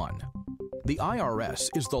 321. The IRS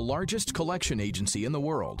is the largest collection agency in the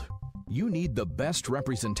world. You need the best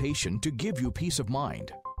representation to give you peace of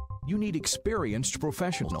mind. You need experienced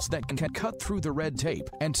professionals that can cut through the red tape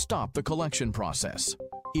and stop the collection process.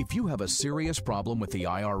 If you have a serious problem with the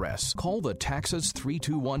IRS, call the Taxes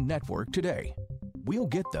 321 network today. We'll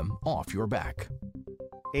get them off your back.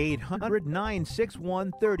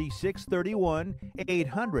 800-961-3631,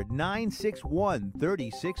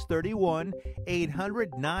 800-961-3631,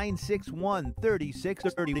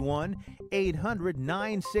 800-961-3631,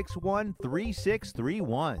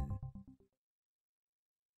 800-961-3631.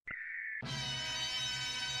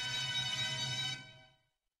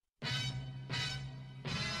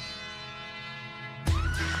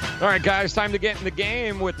 All right, guys, time to get in the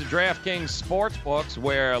game with the DraftKings Sportsbooks,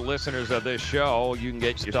 where listeners of this show, you can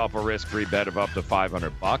get yourself a risk-free bet of up to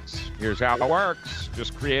 $500. Here's how it works.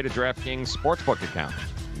 Just create a DraftKings Sportsbook account,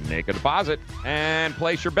 make a deposit, and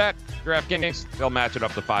place your bet. DraftKings, they'll match it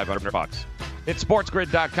up to $500. It's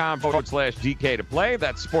sportsgrid.com/DK to play.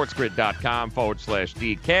 That's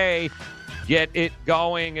sportsgrid.com/DK. Get it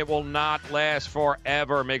going. It will not last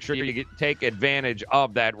forever. Make sure you take advantage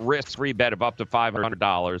of that risk-free bet of up to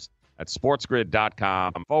 $500 at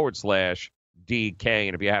sportsgrid.com/DK.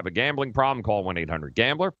 And if you have a gambling problem, call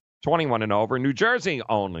 1-800-GAMBLER. 21 and over. New Jersey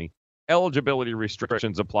only. Eligibility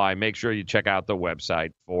restrictions apply. Make sure you check out the website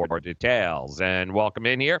for details. And welcome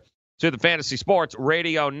in here to the Fantasy Sports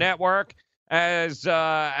Radio Network. As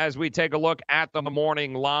we take a look at the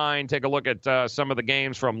morning line, take a look at some of the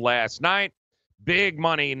games from last night. Big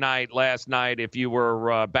money night last night. If you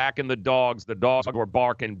were backing the dogs were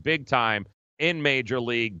barking big time in Major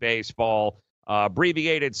League Baseball.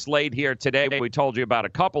 Abbreviated slate here today. We told you about a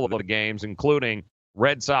couple of the games, including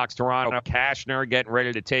Red Sox, Toronto. Cashner getting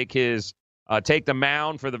ready to take the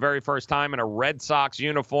mound for the very first time in a Red Sox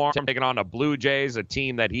uniform, taking on the Blue Jays, a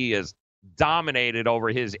team that he is dominated over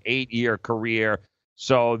his 8-year career.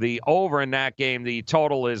 So the over in that game, the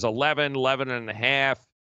total is 11 and a half.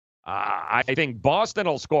 I think Boston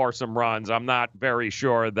will score some runs. I'm not very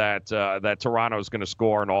sure that Toronto's going to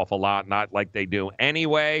score an awful lot, not like they do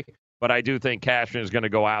anyway. But I do think Cashman is going to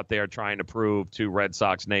go out there trying to prove to Red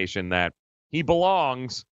Sox Nation that he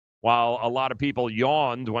belongs, while a lot of people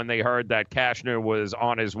yawned when they heard that Cashner was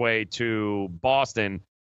on his way to Boston.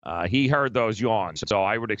 He heard those yawns. So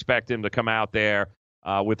I would expect him to come out there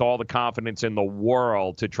with all the confidence in the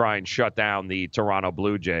world to try and shut down the Toronto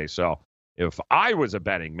Blue Jays. So if I was a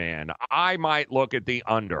betting man, I might look at the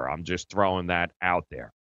under. I'm just throwing that out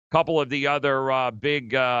there. Couple of the other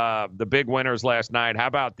big winners last night. How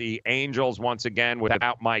about the Angels once again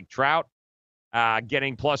without Mike Trout?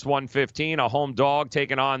 Getting plus 115, a home dog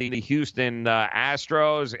taking on the Houston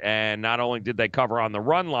Astros. And not only did they cover on the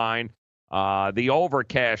run line, the over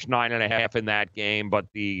cashed 9.5 in that game, but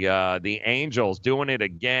the Angels doing it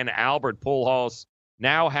again. Albert Pujols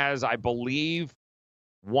now has, I believe,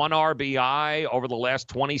 1 RBI over the last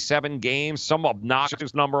 27 games, some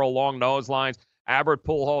obnoxious number along those lines. Albert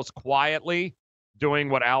Pujols quietly doing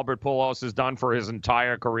what Albert Pujols has done for his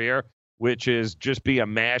entire career, which is just be a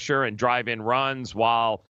masher and drive in runs,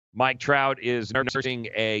 while Mike Trout is nursing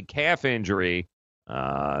a calf injury.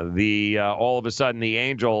 All of a sudden, the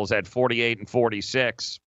Angels at 48 and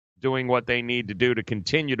 46 doing what they need to do to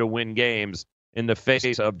continue to win games in the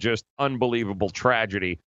face of just unbelievable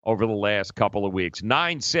tragedy over the last couple of weeks.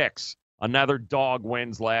 9-6, another dog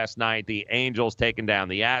wins last night. The Angels taking down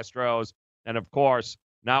the Astros. And, of course,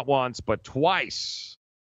 not once but twice,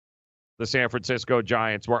 the San Francisco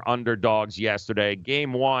Giants were underdogs yesterday.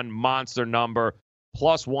 Game 1, monster number,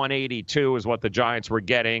 plus 182 is what the Giants were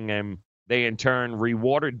getting, and they, in turn,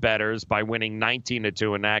 rewarded bettors by winning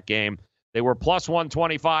 19-2 in that game. They were plus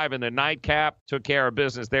 125 in the nightcap, took care of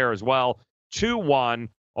business there as well. 2-1.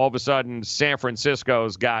 All of a sudden, San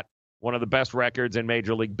Francisco's got one of the best records in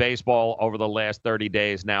Major League Baseball over the last 30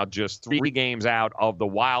 days, now just 3 games out of the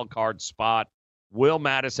wild card spot. Will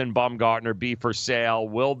Madison Bumgarner be for sale?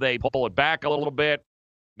 Will they pull it back a little bit?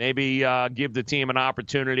 Maybe give the team an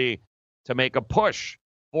opportunity to make a push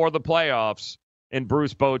for the playoffs in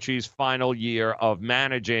Bruce Bochy's final year of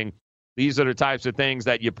managing. These are the types of things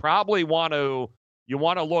that you probably want to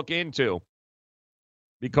look into,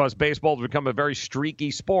 because baseball has become a very streaky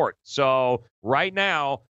sport. So right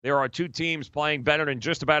now, there are 2 teams playing better than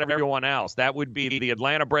just about everyone else. That would be the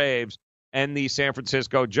Atlanta Braves and the San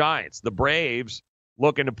Francisco Giants. The Braves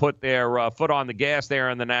looking to put their foot on the gas there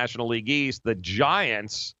in the National League East. The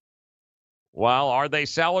Giants, well, are they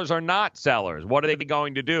sellers or not sellers? What are they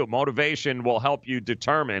going to do? Motivation will help you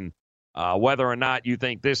determine whether or not you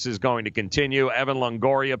think this is going to continue. Evan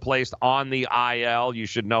Longoria placed on the IL. You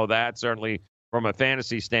should know that, certainly from a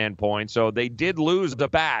fantasy standpoint. So they did lose the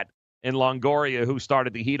bat in Longoria, who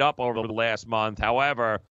started to heat up over the last month.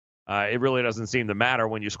 However, it really doesn't seem to matter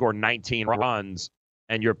when you score 19 runs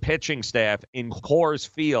and your pitching staff in Coors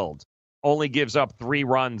Field only gives up 3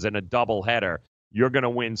 runs in a doubleheader. You're going to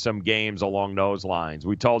win some games along those lines.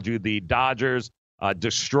 We told you the Dodgers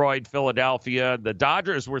destroyed Philadelphia. The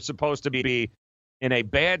Dodgers were supposed to be in a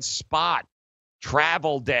bad spot.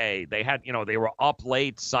 Travel day. They had, they were up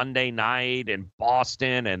late Sunday night in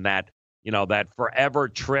Boston, and that forever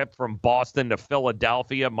trip from Boston to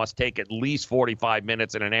Philadelphia must take at least 45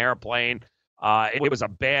 minutes in an airplane. It was a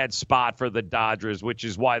bad spot for the Dodgers, which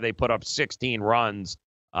is why they put up 16 runs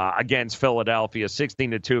against Philadelphia.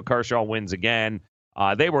 16-2, Kershaw wins again.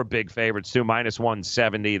 They were big favorites, too, minus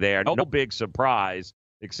 170 there. No big surprise,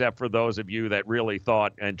 except for those of you that really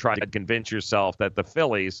thought and tried to convince yourself that the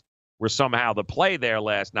Phillies were somehow the play there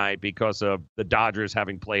last night because of the Dodgers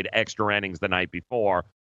having played extra innings the night before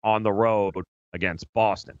on the road against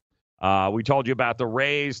Boston. We told you about the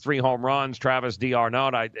Rays, 3 home runs. Travis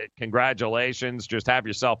d'Arnaud, congratulations. Just have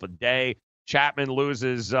yourself a day. Chapman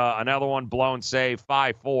loses another one, blown save,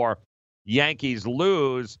 5-4. Yankees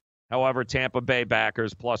lose. However, Tampa Bay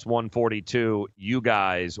backers plus 142. You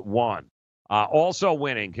guys won. Also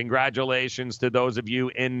winning, congratulations to those of you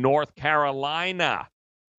in North Carolina.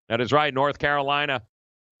 That is right, North Carolina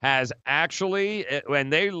has actually,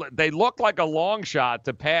 and they look like a long shot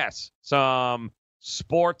to pass some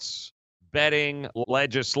sports betting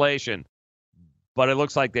legislation, but it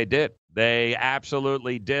looks like they did. They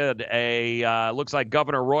absolutely did. Looks like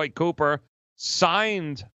Governor Roy Cooper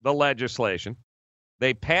signed the legislation.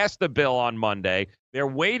 They passed the bill on Monday. They're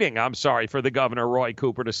waiting, for the Governor Roy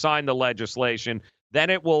Cooper to sign the legislation. Then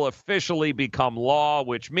it will officially become law,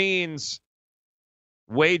 which means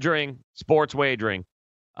sports wagering,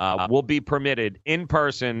 will be permitted in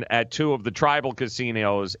person at 2 of the tribal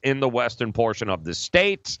casinos in the western portion of the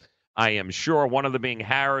state. I am sure one of them being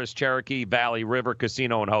Harris Cherokee Valley River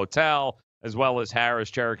Casino and Hotel, as well as Harris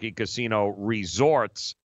Cherokee Casino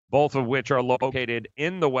Resorts, both of which are located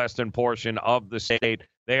in the western portion of the state.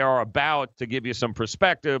 They are about, to give you some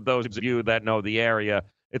perspective, those of you that know the area,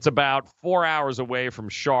 it's about 4 hours away from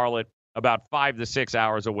Charlotte, about 5 to 6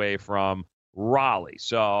 hours away from Raleigh.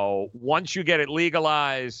 So once you get it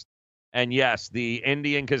legalized, and yes, the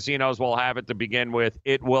Indian casinos will have it to begin with,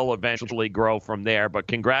 it will eventually grow from there. But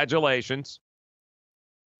congratulations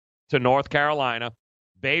to North Carolina.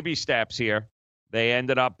 Baby steps here. They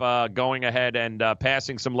ended up going ahead and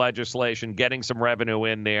passing some legislation, getting some revenue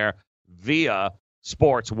in there via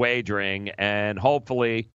sports wagering. And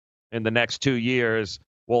hopefully in the next 2 years,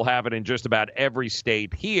 we'll have it in just about every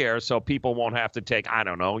state here, so people won't have to take,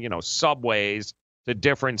 subways to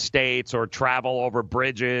different states or travel over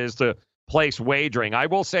bridges to place wagering. I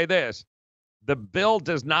will say this. The bill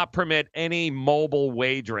does not permit any mobile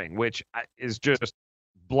wagering, which is just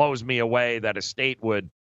blows me away that a state would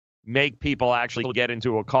make people actually get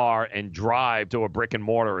into a car and drive to a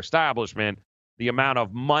brick-and-mortar establishment. The amount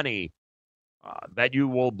of money that you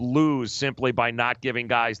will lose simply by not giving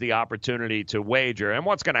guys the opportunity to wager. And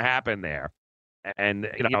what's going to happen there? And,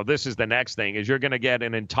 this is the next thing, is you're going to get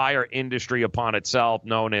an entire industry upon itself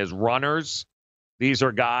known as runners. These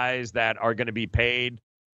are guys that are going to be paid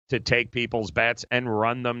to take people's bets and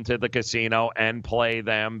run them to the casino and play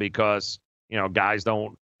them because, guys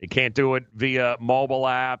they can't do it via mobile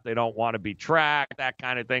app. They don't want to be tracked, that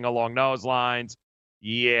kind of thing along those lines.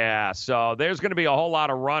 Yeah, so there's going to be a whole lot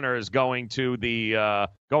of runners going to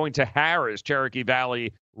Harris, Cherokee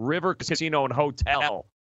Valley River Casino and Hotel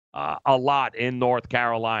a lot in North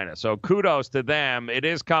Carolina. So kudos to them. It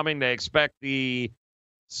is coming. They expect the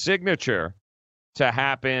signature to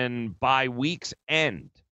happen by week's end.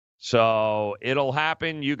 So it'll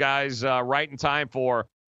happen, you guys, right in time for,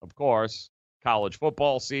 of course, college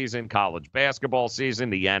football season, college basketball season,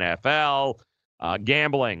 the NFL,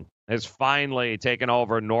 gambling has finally taken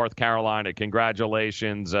over North Carolina.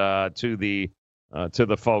 Congratulations to the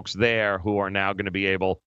folks there who are now going to be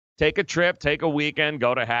able to take a trip, take a weekend,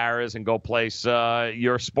 go to Harris, and go place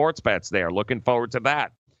your sports bets there. Looking forward to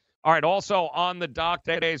that. All right. Also on the dock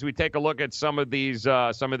today, as we take a look at some of these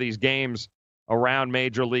games around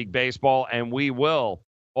Major League Baseball, and we will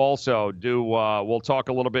also do. We'll talk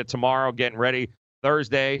a little bit tomorrow. Getting ready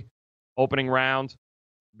Thursday, opening round.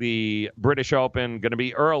 The British Open going to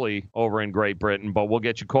be early over in Great Britain, but we'll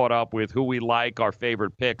get you caught up with who we like, our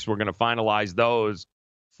favorite picks. We're going to finalize those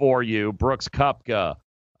for you. Brooks Koepka,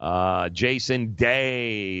 Jason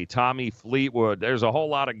Day, Tommy Fleetwood. There's a whole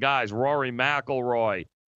lot of guys. Rory McIlroy.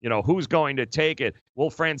 Who's going to take it? Will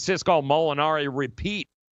Francisco Molinari repeat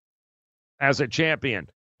as a champion,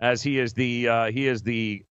 as he is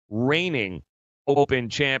the reigning Open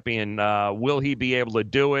champion? Will he be able to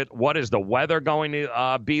do it? What is the weather going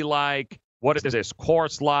to be like? What is this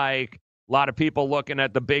course like? A lot of people looking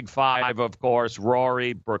at the big five, of course: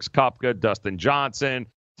 Rory, Brooks Koepka, Dustin Johnson,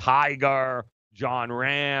 Tiger, John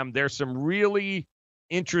Ram. There's some really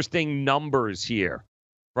interesting numbers here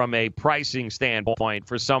from a pricing standpoint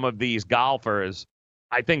for some of these golfers.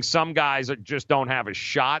 I think some guys just don't have a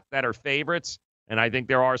shot that are favorites, and I think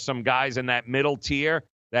there are some guys in that middle tier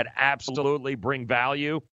that absolutely bring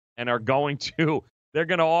value and are they're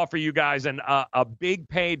going to offer you guys a big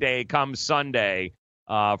payday come Sunday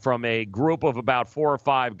from a group of about 4 or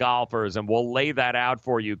 5 golfers, and we'll lay that out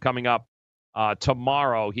for you coming up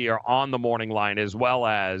tomorrow here on the Morning Line, as well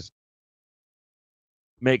as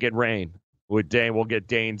Make It Rain with Dane. We'll get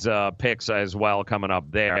Dane's picks as well coming up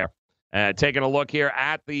there. Taking a look here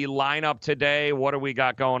at the lineup today, what do we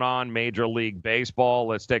got going on? Major League Baseball.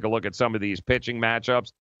 Let's take a look at some of these pitching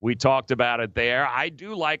matchups. We talked about it there. I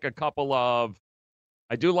do like a couple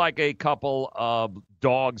of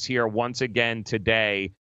dogs here once again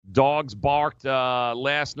today. Dogs barked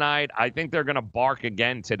last night. I think they're going to bark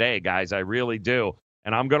again today, guys. I really do.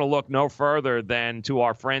 And I'm going to look no further than to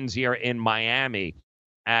our friends here in Miami,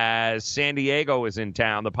 as San Diego is in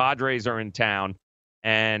town. The Padres are in town,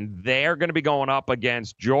 and they're going to be going up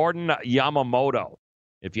against Jordan Yamamoto.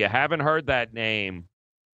 If you haven't heard that name,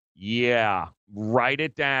 yeah, write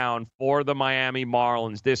it down for the Miami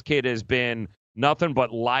Marlins. This kid has been nothing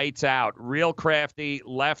but lights out. Real crafty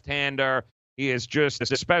left-hander. He is just,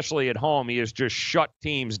 especially at home, he has just shut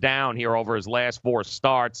teams down here over his last 4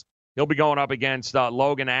 starts. He'll be going up against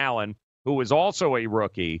Logan Allen, who is also a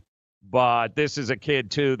rookie. But this is a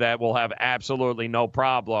kid, too, that will have absolutely no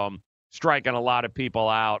problem striking a lot of people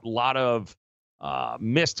out. A lot of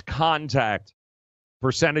missed contact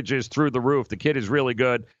percentages through the roof. The kid is really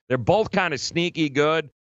good. They're both kind of sneaky good.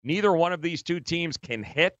 Neither one of these two teams can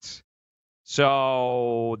hit.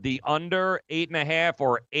 So the under 8.5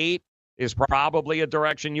 or 8 is probably a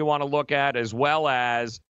direction you want to look at, as well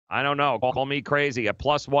as, I don't know, call me crazy, at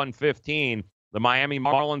plus 115. The Miami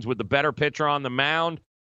Marlins, with the better pitcher on the mound,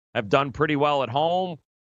 have done pretty well at home.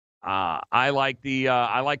 I like the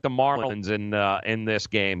Marlins in this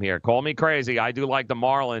game here. Call me crazy. I do like the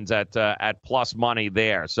Marlins at plus money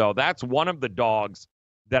there. So that's one of the dogs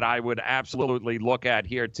that I would absolutely look at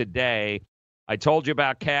here today. I told you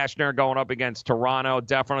about Cashner going up against Toronto.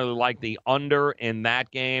 Definitely like the under in that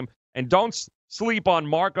game. And don't sleep on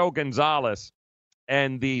Marco Gonzalez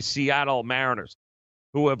and the Seattle Mariners,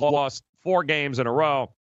 who have lost 4 games in a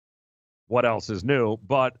row. What else is new?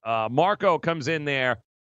 But Marco comes in there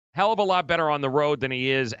hell of a lot better on the road than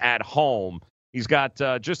he is at home. He's got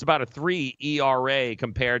just about a 3 ERA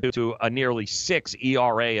compared to a nearly 6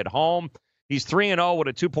 ERA at home. He's 3-0 with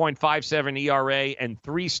a 2.57 ERA and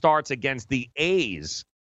 3 starts against the A's,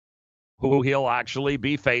 who he'll actually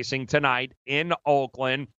be facing tonight in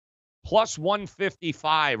Oakland. Plus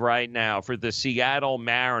 155 right now for the Seattle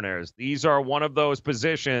Mariners. These are one of those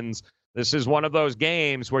positions. This is one of those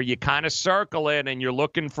games where you kind of circle it and you're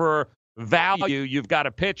looking for value. You've got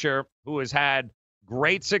a pitcher who has had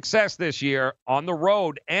great success this year on the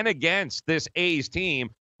road and against this A's team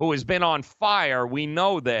who has been on fire. We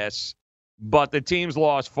know this, but the team's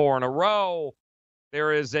lost 4 in a row.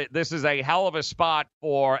 This is a hell of a spot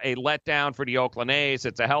for a letdown for the Oakland A's.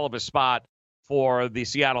 It's a hell of a spot for the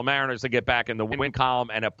Seattle Mariners to get back in the win column.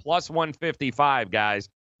 And at plus 155, guys,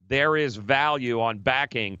 there is value on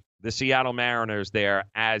backing the Seattle Mariners there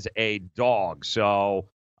as a dog. So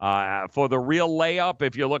for the real layup,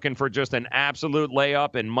 if you're looking for just an absolute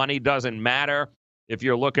layup and money doesn't matter, if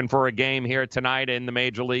you're looking for a game here tonight in the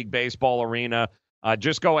Major League Baseball arena,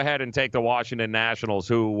 just go ahead and take the Washington Nationals,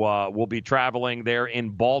 who will be traveling there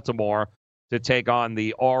in Baltimore to take on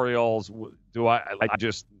the Orioles.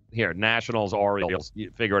 Nationals, Orioles,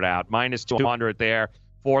 you figure it out. Minus 200 there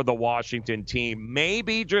for the Washington team.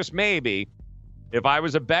 Maybe, just maybe, if I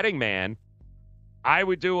was a betting man, I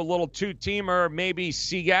would do a little 2-teamer, maybe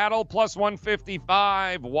Seattle plus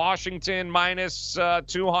 155, Washington minus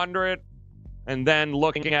 200, and then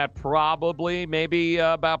looking at probably maybe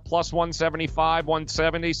about plus 175,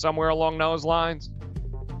 170, somewhere along those lines.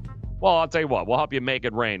 Well, I'll tell you what, we'll help you make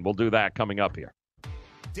it rain. We'll do that coming up here.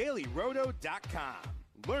 DailyRoto.com.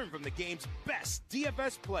 Learn from the game's best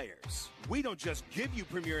DFS players. We don't just give you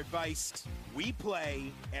premier advice, we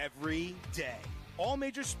play every day. All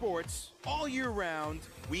major sports, all year round,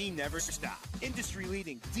 we never stop.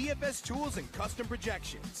 Industry-leading DFS tools and custom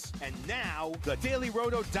projections. And now, the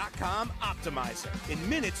DailyRoto.com Optimizer. In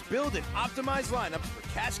minutes, build and optimize lineups for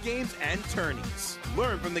cash games and tourneys.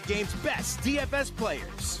 Learn from the game's best DFS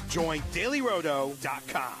players. Join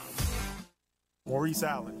DailyRoto.com. Maurice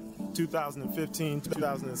Allen,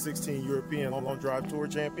 2015-2016 European Long Drive Tour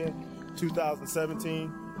champion,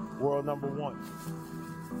 2017 world number 1.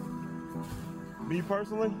 Me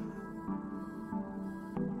personally,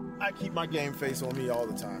 I keep my game face on me all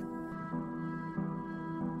the time.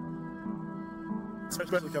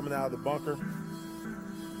 Especially coming out of the bunker,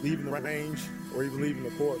 leaving the range, or even leaving the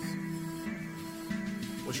course.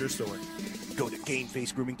 What's your story? Go to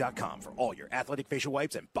GameFaceGrooming.com for all your athletic facial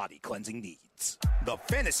wipes and body cleansing needs. The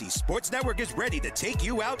Fantasy Sports Network is ready to take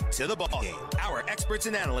you out to the ballgame. Our experts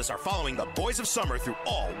and analysts are following the Boys of Summer through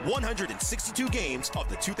all 162 games of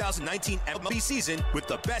the 2019 MLB season with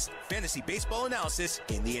the best fantasy baseball analysis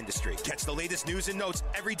in the industry. Catch the latest news and notes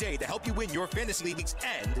every day to help you win your fantasy leagues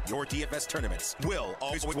and your DFS tournaments. We'll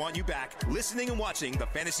always want you back listening and watching the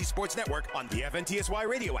Fantasy Sports Network on the FNTSY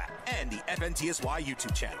radio app and the FNTSY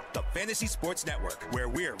YouTube channel. The Fantasy Sports Network, where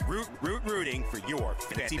we're rooting for your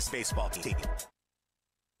fantasy baseball team.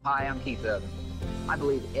 Hi, I'm Keith Urban. I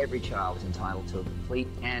believe every child is entitled to a complete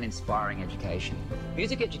and inspiring education.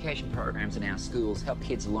 Music education programs in our schools help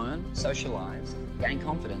kids learn, socialize, gain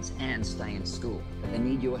confidence, and stay in school. But they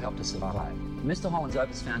need your help to survive. Mr. Holland's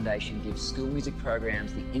Opus Foundation gives school music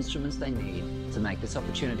programs the instruments they need to make this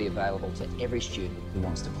opportunity available to every student who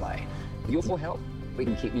wants to play. With your help, we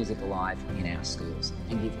can keep music alive in our schools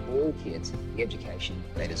and give all kids the education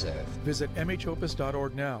they deserve. Visit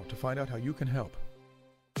mhopus.org now to find out how you can help.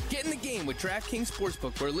 Get in the game with DraftKings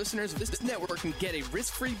Sportsbook, where listeners of this network can get a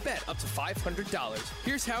risk-free bet up to $500.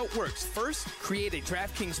 Here's how it works. First, create a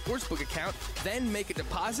DraftKings Sportsbook account, then make a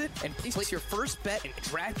deposit and place your first bet, and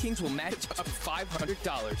DraftKings will match up to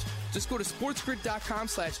 $500. Just go to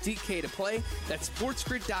sportsgrid.com/DK to play. That's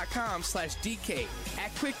sportsgrid.com/DK.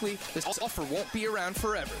 Act quickly. This offer won't be around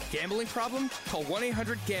forever. Gambling problem? Call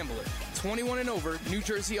 1-800-GAMBLER. 21 and over, New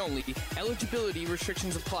Jersey only. Eligibility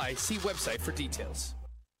restrictions apply. See website for details.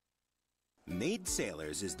 Maid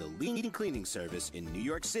Sailors is the leading cleaning service in New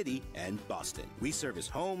York City and Boston. We service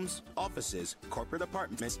homes, offices, corporate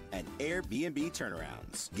apartments, and Airbnb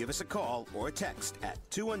turnarounds. Give us a call or a text at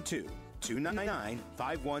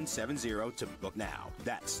 212-299-5170 to book now.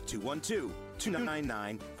 That's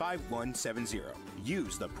 212-299-5170.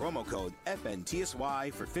 Use the promo code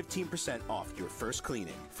FNTSY for 15% off your first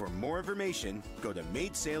cleaning. For more information, go to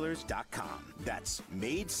maidsailors.com. That's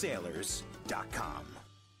maidsailors.com.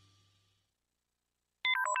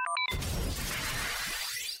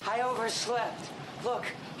 I overslept. Look,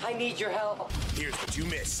 I need your help. Here's what you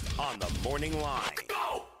missed on the Morning Line.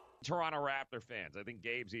 Go! Toronto Raptor fans, I think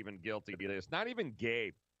Gabe's even guilty of this. Not even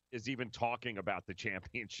Gabe is even talking about the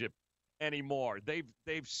championship anymore.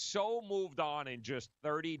 They've so moved on in just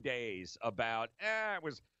 30 days about, that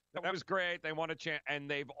was great. They won a champ, and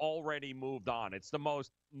they've already moved on. It's the most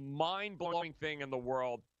mind-blowing thing in the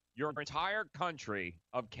world. Your entire country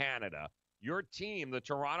of Canada, your team, the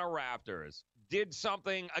Toronto Raptors, did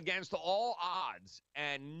something against all odds,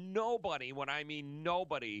 and nobody, when I mean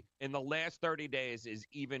nobody, in the last 30 days is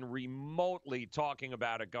even remotely talking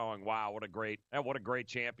about it going, wow, what a great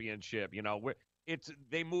championship. You know,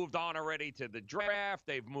 they moved on already to the draft.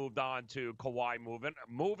 They've moved on to Kawhi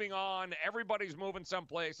moving on. Everybody's moving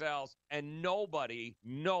someplace else, and nobody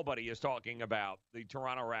is talking about the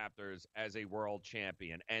Toronto Raptors as a world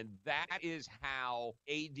champion. And that is how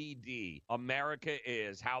ADD America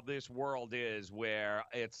is, how this world is, where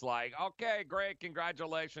it's like, okay, great,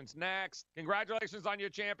 congratulations, next. Congratulations on your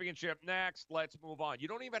championship, next. Let's move on. You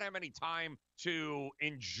don't even have any time to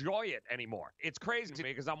enjoy it anymore. It's crazy to me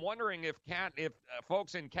because I'm wondering if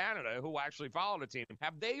folks in Canada who actually follow the team,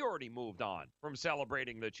 have they already moved on from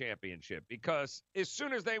celebrating the championship? Because as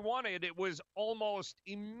soon as they won it, it was almost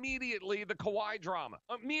immediately the Kawhi drama.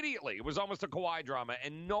 Immediately. It was almost a Kawhi drama,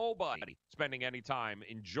 and nobody spending any time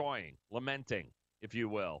enjoying, lamenting, if you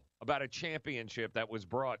will, about a championship that was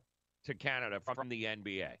brought to Canada from the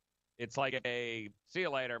NBA. It's like a see you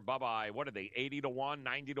later, bye-bye. What are they, 80-1,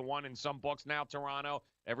 90-1 in some books now, Toronto?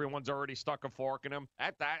 Everyone's already stuck a fork in them.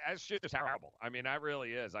 That's just terrible. I mean, that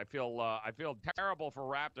really is. I feel terrible for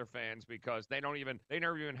Raptor fans because they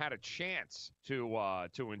never even had a chance to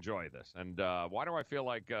enjoy this. And why do I feel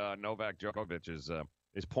like Novak Djokovic is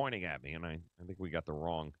pointing at me? And I think we got the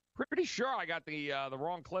wrong. Pretty sure I got the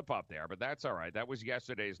wrong clip up there, but that's all right. That was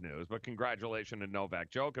yesterday's news. But congratulations to Novak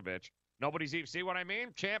Djokovic. Nobody's even, see what I mean?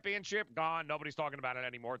 Championship gone. Nobody's talking about it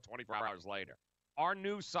anymore 24 hours later. Our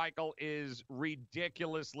news cycle is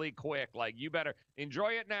ridiculously quick. Like, you better enjoy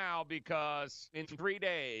it now because in 3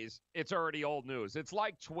 days, it's already old news. It's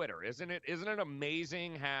like Twitter, isn't it? Isn't it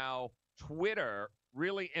amazing how Twitter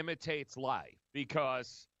really imitates life?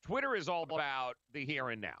 Because Twitter is all about the here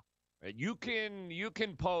and now. You can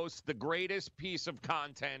post the greatest piece of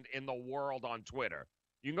content in the world on Twitter.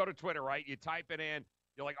 You can go to Twitter, right? You type it in.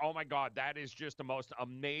 You're like, oh, my God, that is just the most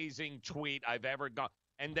amazing tweet I've ever done.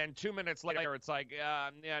 And then 2 minutes later, it's like,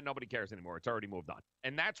 nobody cares anymore. It's already moved on.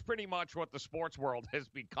 And that's pretty much what the sports world has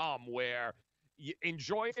become, where you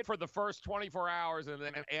enjoy it for the first 24 hours, and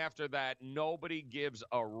then after that, nobody gives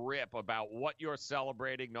a rip about what you're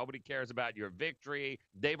celebrating. Nobody cares about your victory.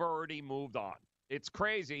 They've already moved on. It's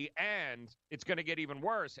crazy, and it's going to get even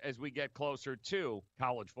worse as we get closer to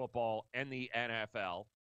college football and the NFL.